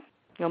you do,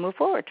 you'll move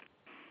forward.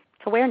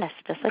 It's awareness,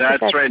 just like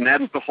that's right, and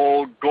that's the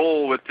whole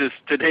goal with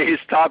today's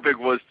topic,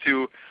 was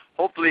to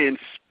hopefully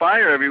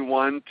inspire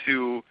everyone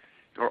to,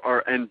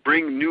 and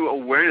bring new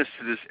awareness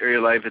to this area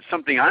of life. It's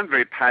something I'm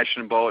very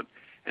passionate about,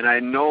 and I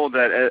know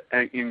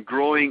that in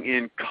growing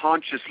in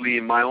consciously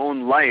in my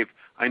own life,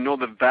 I know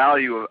the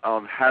value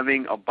of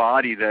having a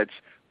body that's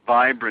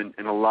vibrant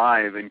and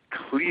alive and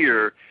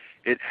clear.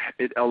 It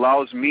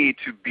allows me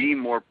to be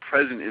more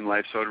present in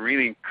life. So I'd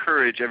really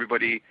encourage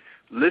everybody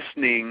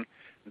listening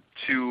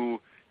to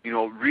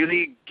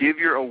really give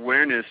your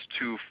awareness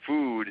to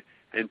food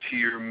and to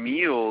your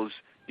meals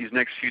these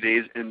next few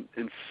days, and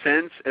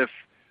sense if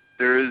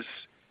there's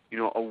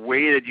a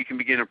way that you can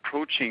begin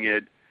approaching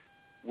it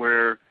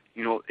where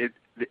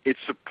it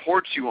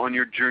supports you on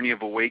your journey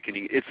of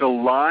awakening. It's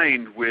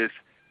aligned with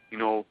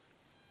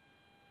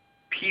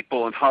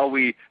people and how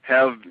we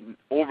have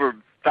over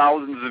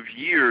thousands of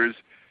years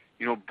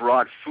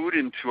brought food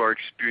into our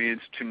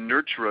experience to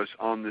nurture us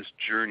on this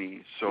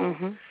journey. So,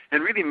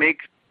 and really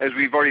make, as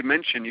we've already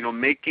mentioned,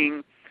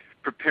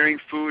 preparing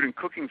food and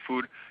cooking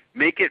food,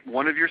 make it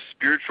one of your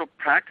spiritual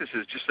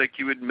practices, just like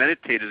you would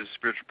meditate as a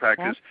spiritual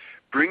practice.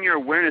 Bring your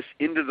awareness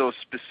into those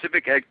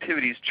specific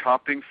activities,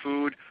 chopping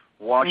food,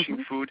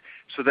 washing food,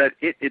 so that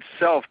it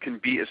itself can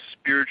be a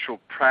spiritual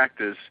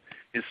practice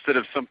instead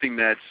of something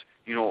that's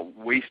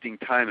wasting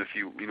time, if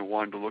you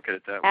wanted to look at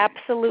it that way.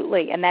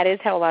 Absolutely, and that is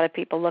how a lot of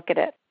people look at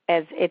it,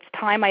 as it's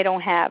time I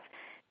don't have.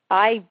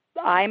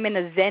 I'm in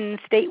a Zen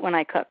state when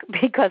I cook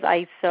because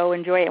I so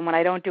enjoy it, and when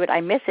I don't do it,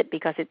 I miss it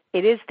because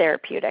it is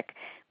therapeutic.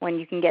 When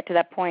you can get to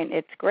that point,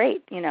 it's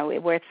great,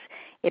 where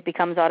it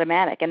becomes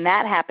automatic, and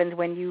that happens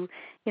when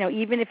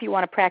even if you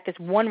want to practice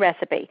one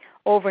recipe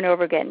over and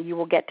over again, you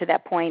will get to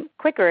that point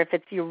quicker if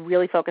you're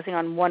really focusing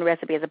on one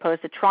recipe as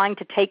opposed to trying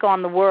to take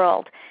on the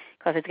world,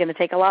 because it's going to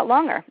take a lot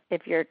longer.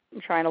 If you're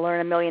trying to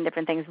learn a million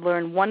different things,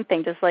 learn one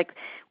thing, just like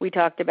we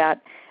talked about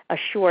a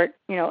short,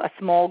 a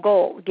small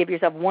goal. Give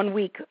yourself 1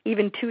 week,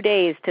 even 2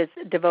 days to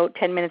devote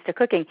 10 minutes to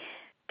cooking.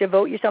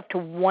 Devote yourself to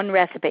one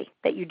recipe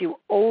that you do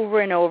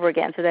over and over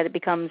again so that it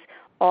becomes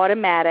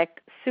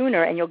automatic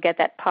sooner, and you'll get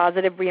that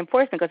positive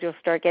reinforcement because you'll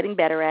start getting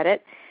better at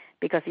it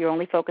because you're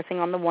only focusing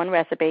on the one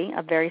recipe,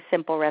 a very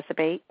simple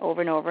recipe,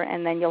 over and over,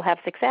 and then you'll have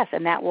success,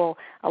 and that will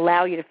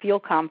allow you to feel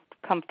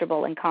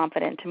comfortable and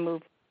confident to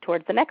move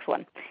towards the next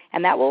one.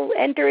 And that will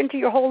enter into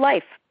your whole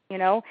life.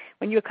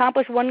 When you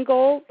accomplish one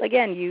goal,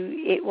 again,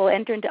 it will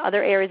enter into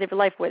other areas of your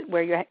life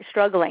where you're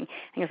struggling.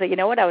 And you'll say, you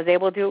know what, I was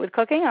able to do it with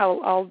cooking.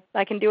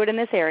 I can do it in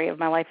this area of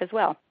my life as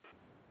well.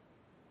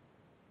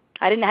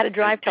 I didn't know how to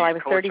drive till I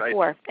was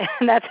 34,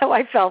 and that's how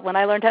I felt when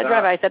I learned how to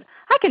drive. I said,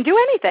 I can do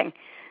anything.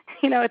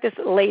 At this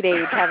late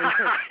age, having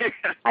kids.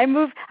 I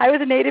was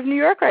a native New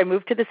Yorker. I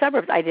moved to the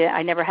suburbs.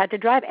 I never had to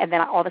drive, and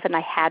then all of a sudden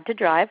I had to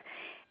drive,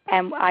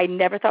 and I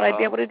never thought I'd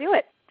be able to do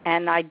it.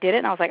 And I did it,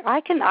 and I was like,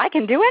 I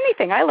can do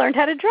anything. I learned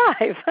how to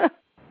drive.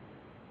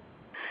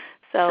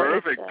 So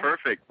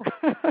perfect.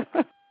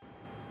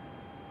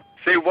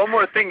 Say one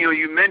more thing.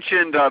 You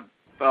mentioned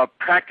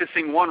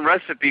practicing one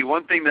recipe.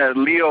 One thing that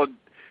Leo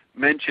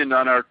mentioned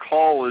on our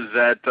call is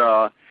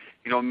that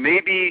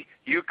maybe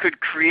you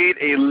could create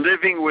a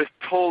Living with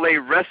Tolle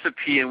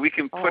recipe, and we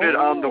can put it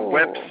on the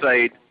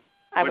website.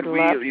 I would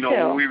love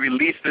to. When we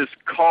release this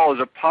call as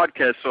a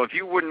podcast. So if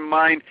you wouldn't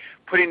mind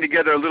putting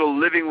together a little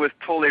Living with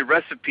Tolle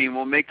recipe, and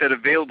we'll make that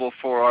available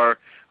for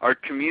our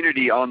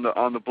community on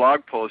the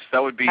blog post,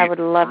 that would be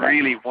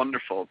really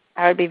wonderful.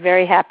 I would be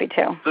very happy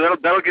to. So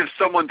that'll give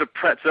someone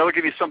that'll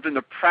give you something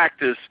to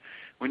practice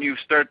when you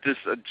start this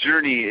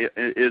journey.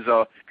 If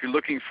you're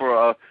looking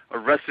for a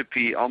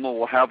recipe, Alma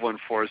will have one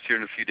for us here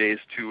in a few days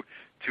to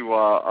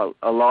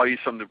allow you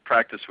something to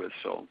practice with.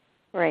 So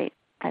great,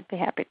 I'd be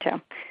happy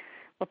to.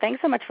 Well,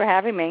 thanks so much for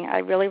having me. I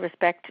really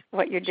respect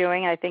what you're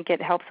doing. I think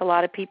it helps a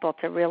lot of people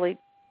to really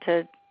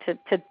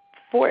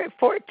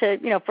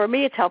for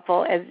me it's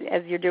helpful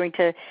as you're doing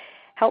to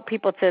help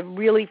people to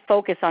really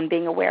focus on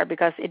being aware,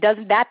 because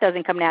that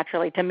doesn't come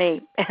naturally to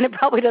me, and it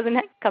probably doesn't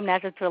come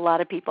naturally to a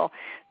lot of people.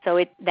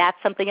 So that's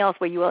something else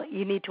where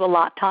you need to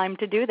allot time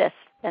to do this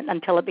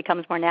until it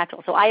becomes more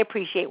natural. So I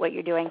appreciate what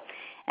you're doing,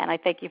 and I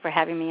thank you for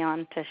having me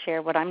on to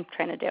share what I'm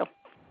trying to do.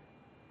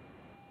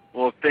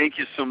 Well, thank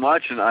you so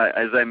much. And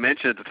as I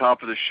mentioned at the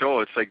top of the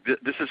show, it's like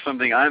this is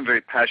something I'm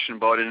very passionate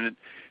about, and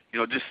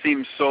it just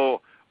seems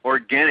so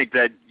organic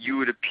that you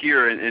would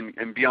appear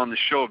and be on the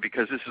show,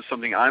 because this is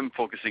something I'm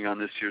focusing on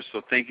this year.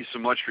 So thank you so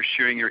much for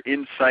sharing your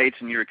insights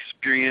and your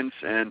experience.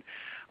 And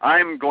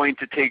I'm going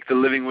to take the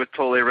Living with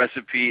Tolle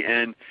recipe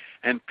and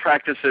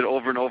practice it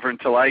over and over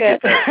until I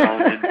get that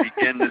down and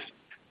begin this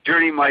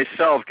journey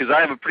myself, because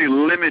I have a pretty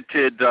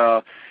limited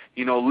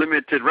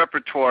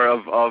repertoire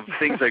of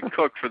things I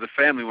cook for the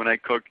family when I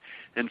cook,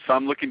 and so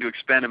I'm looking to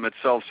expand it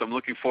myself. So I'm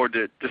looking forward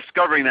to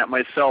discovering that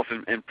myself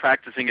and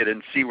practicing it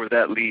and see where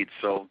that leads.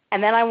 So.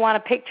 And then I want a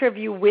picture of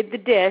you with the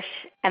dish,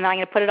 and then I'm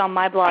going to put it on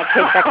my blog,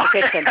 Take Back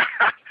the Kitchen.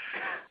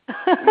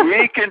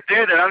 We can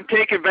do that. I'm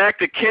taking back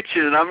the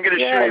kitchen, and I'm going to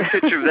show you a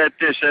picture of that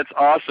dish. That's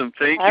awesome.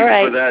 Thank you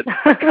for that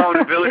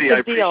accountability. I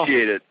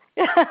appreciate it.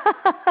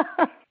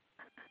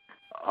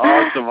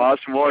 Awesome.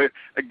 Well,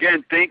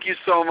 again, thank you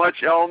so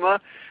much, Alma.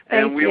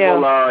 And we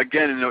will,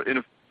 again,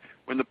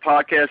 when the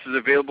podcast is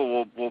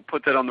available, we'll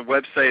put that on the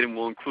website, and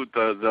we'll include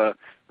the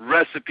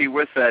recipe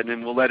with that, and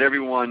then we'll let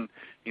everyone,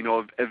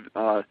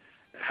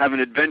 have an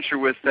adventure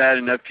with that.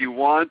 And if you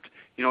want,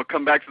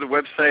 come back to the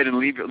website and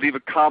leave a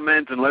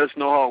comment and let us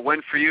know how it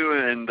went for you,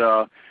 and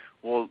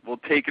we'll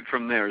take it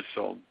from there.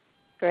 So.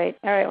 Great.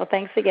 All right. Well,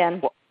 thanks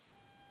again. Well,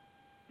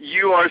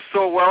 You are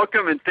so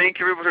welcome, and thank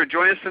you everybody for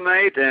joining us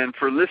tonight and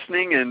for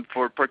listening and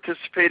for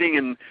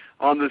participating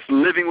on this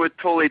Living with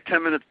Tolle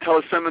 10-minute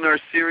teleseminar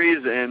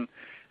series.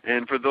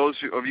 And for those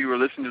of you who are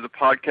listening to the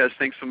podcast,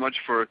 thanks so much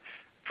for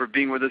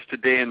being with us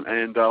today.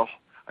 And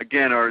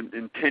again, our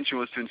intention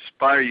was to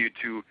inspire you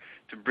to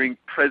bring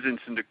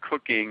presence into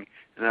cooking,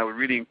 and I would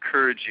really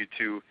encourage you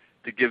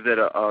to give that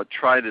a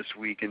try this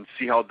week and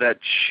see how that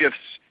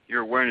shifts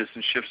your awareness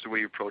and shifts the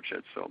way you approach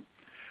it. So.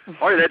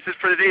 All right, that's it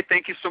for today.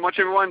 Thank you so much,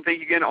 everyone.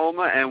 Thank you again,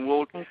 Alma, and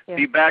we'll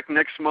be back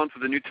next month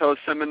with a new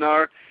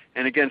teleseminar.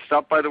 And again,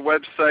 stop by the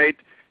website,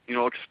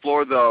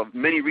 explore the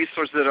many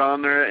resources that are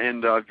on there,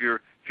 and if you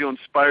feel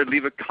inspired,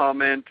 leave a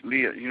comment,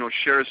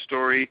 share a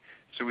story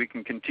so we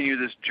can continue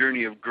this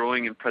journey of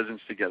growing in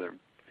presence together.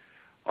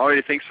 All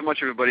right, thanks so much,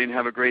 everybody, and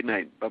have a great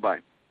night. Bye-bye.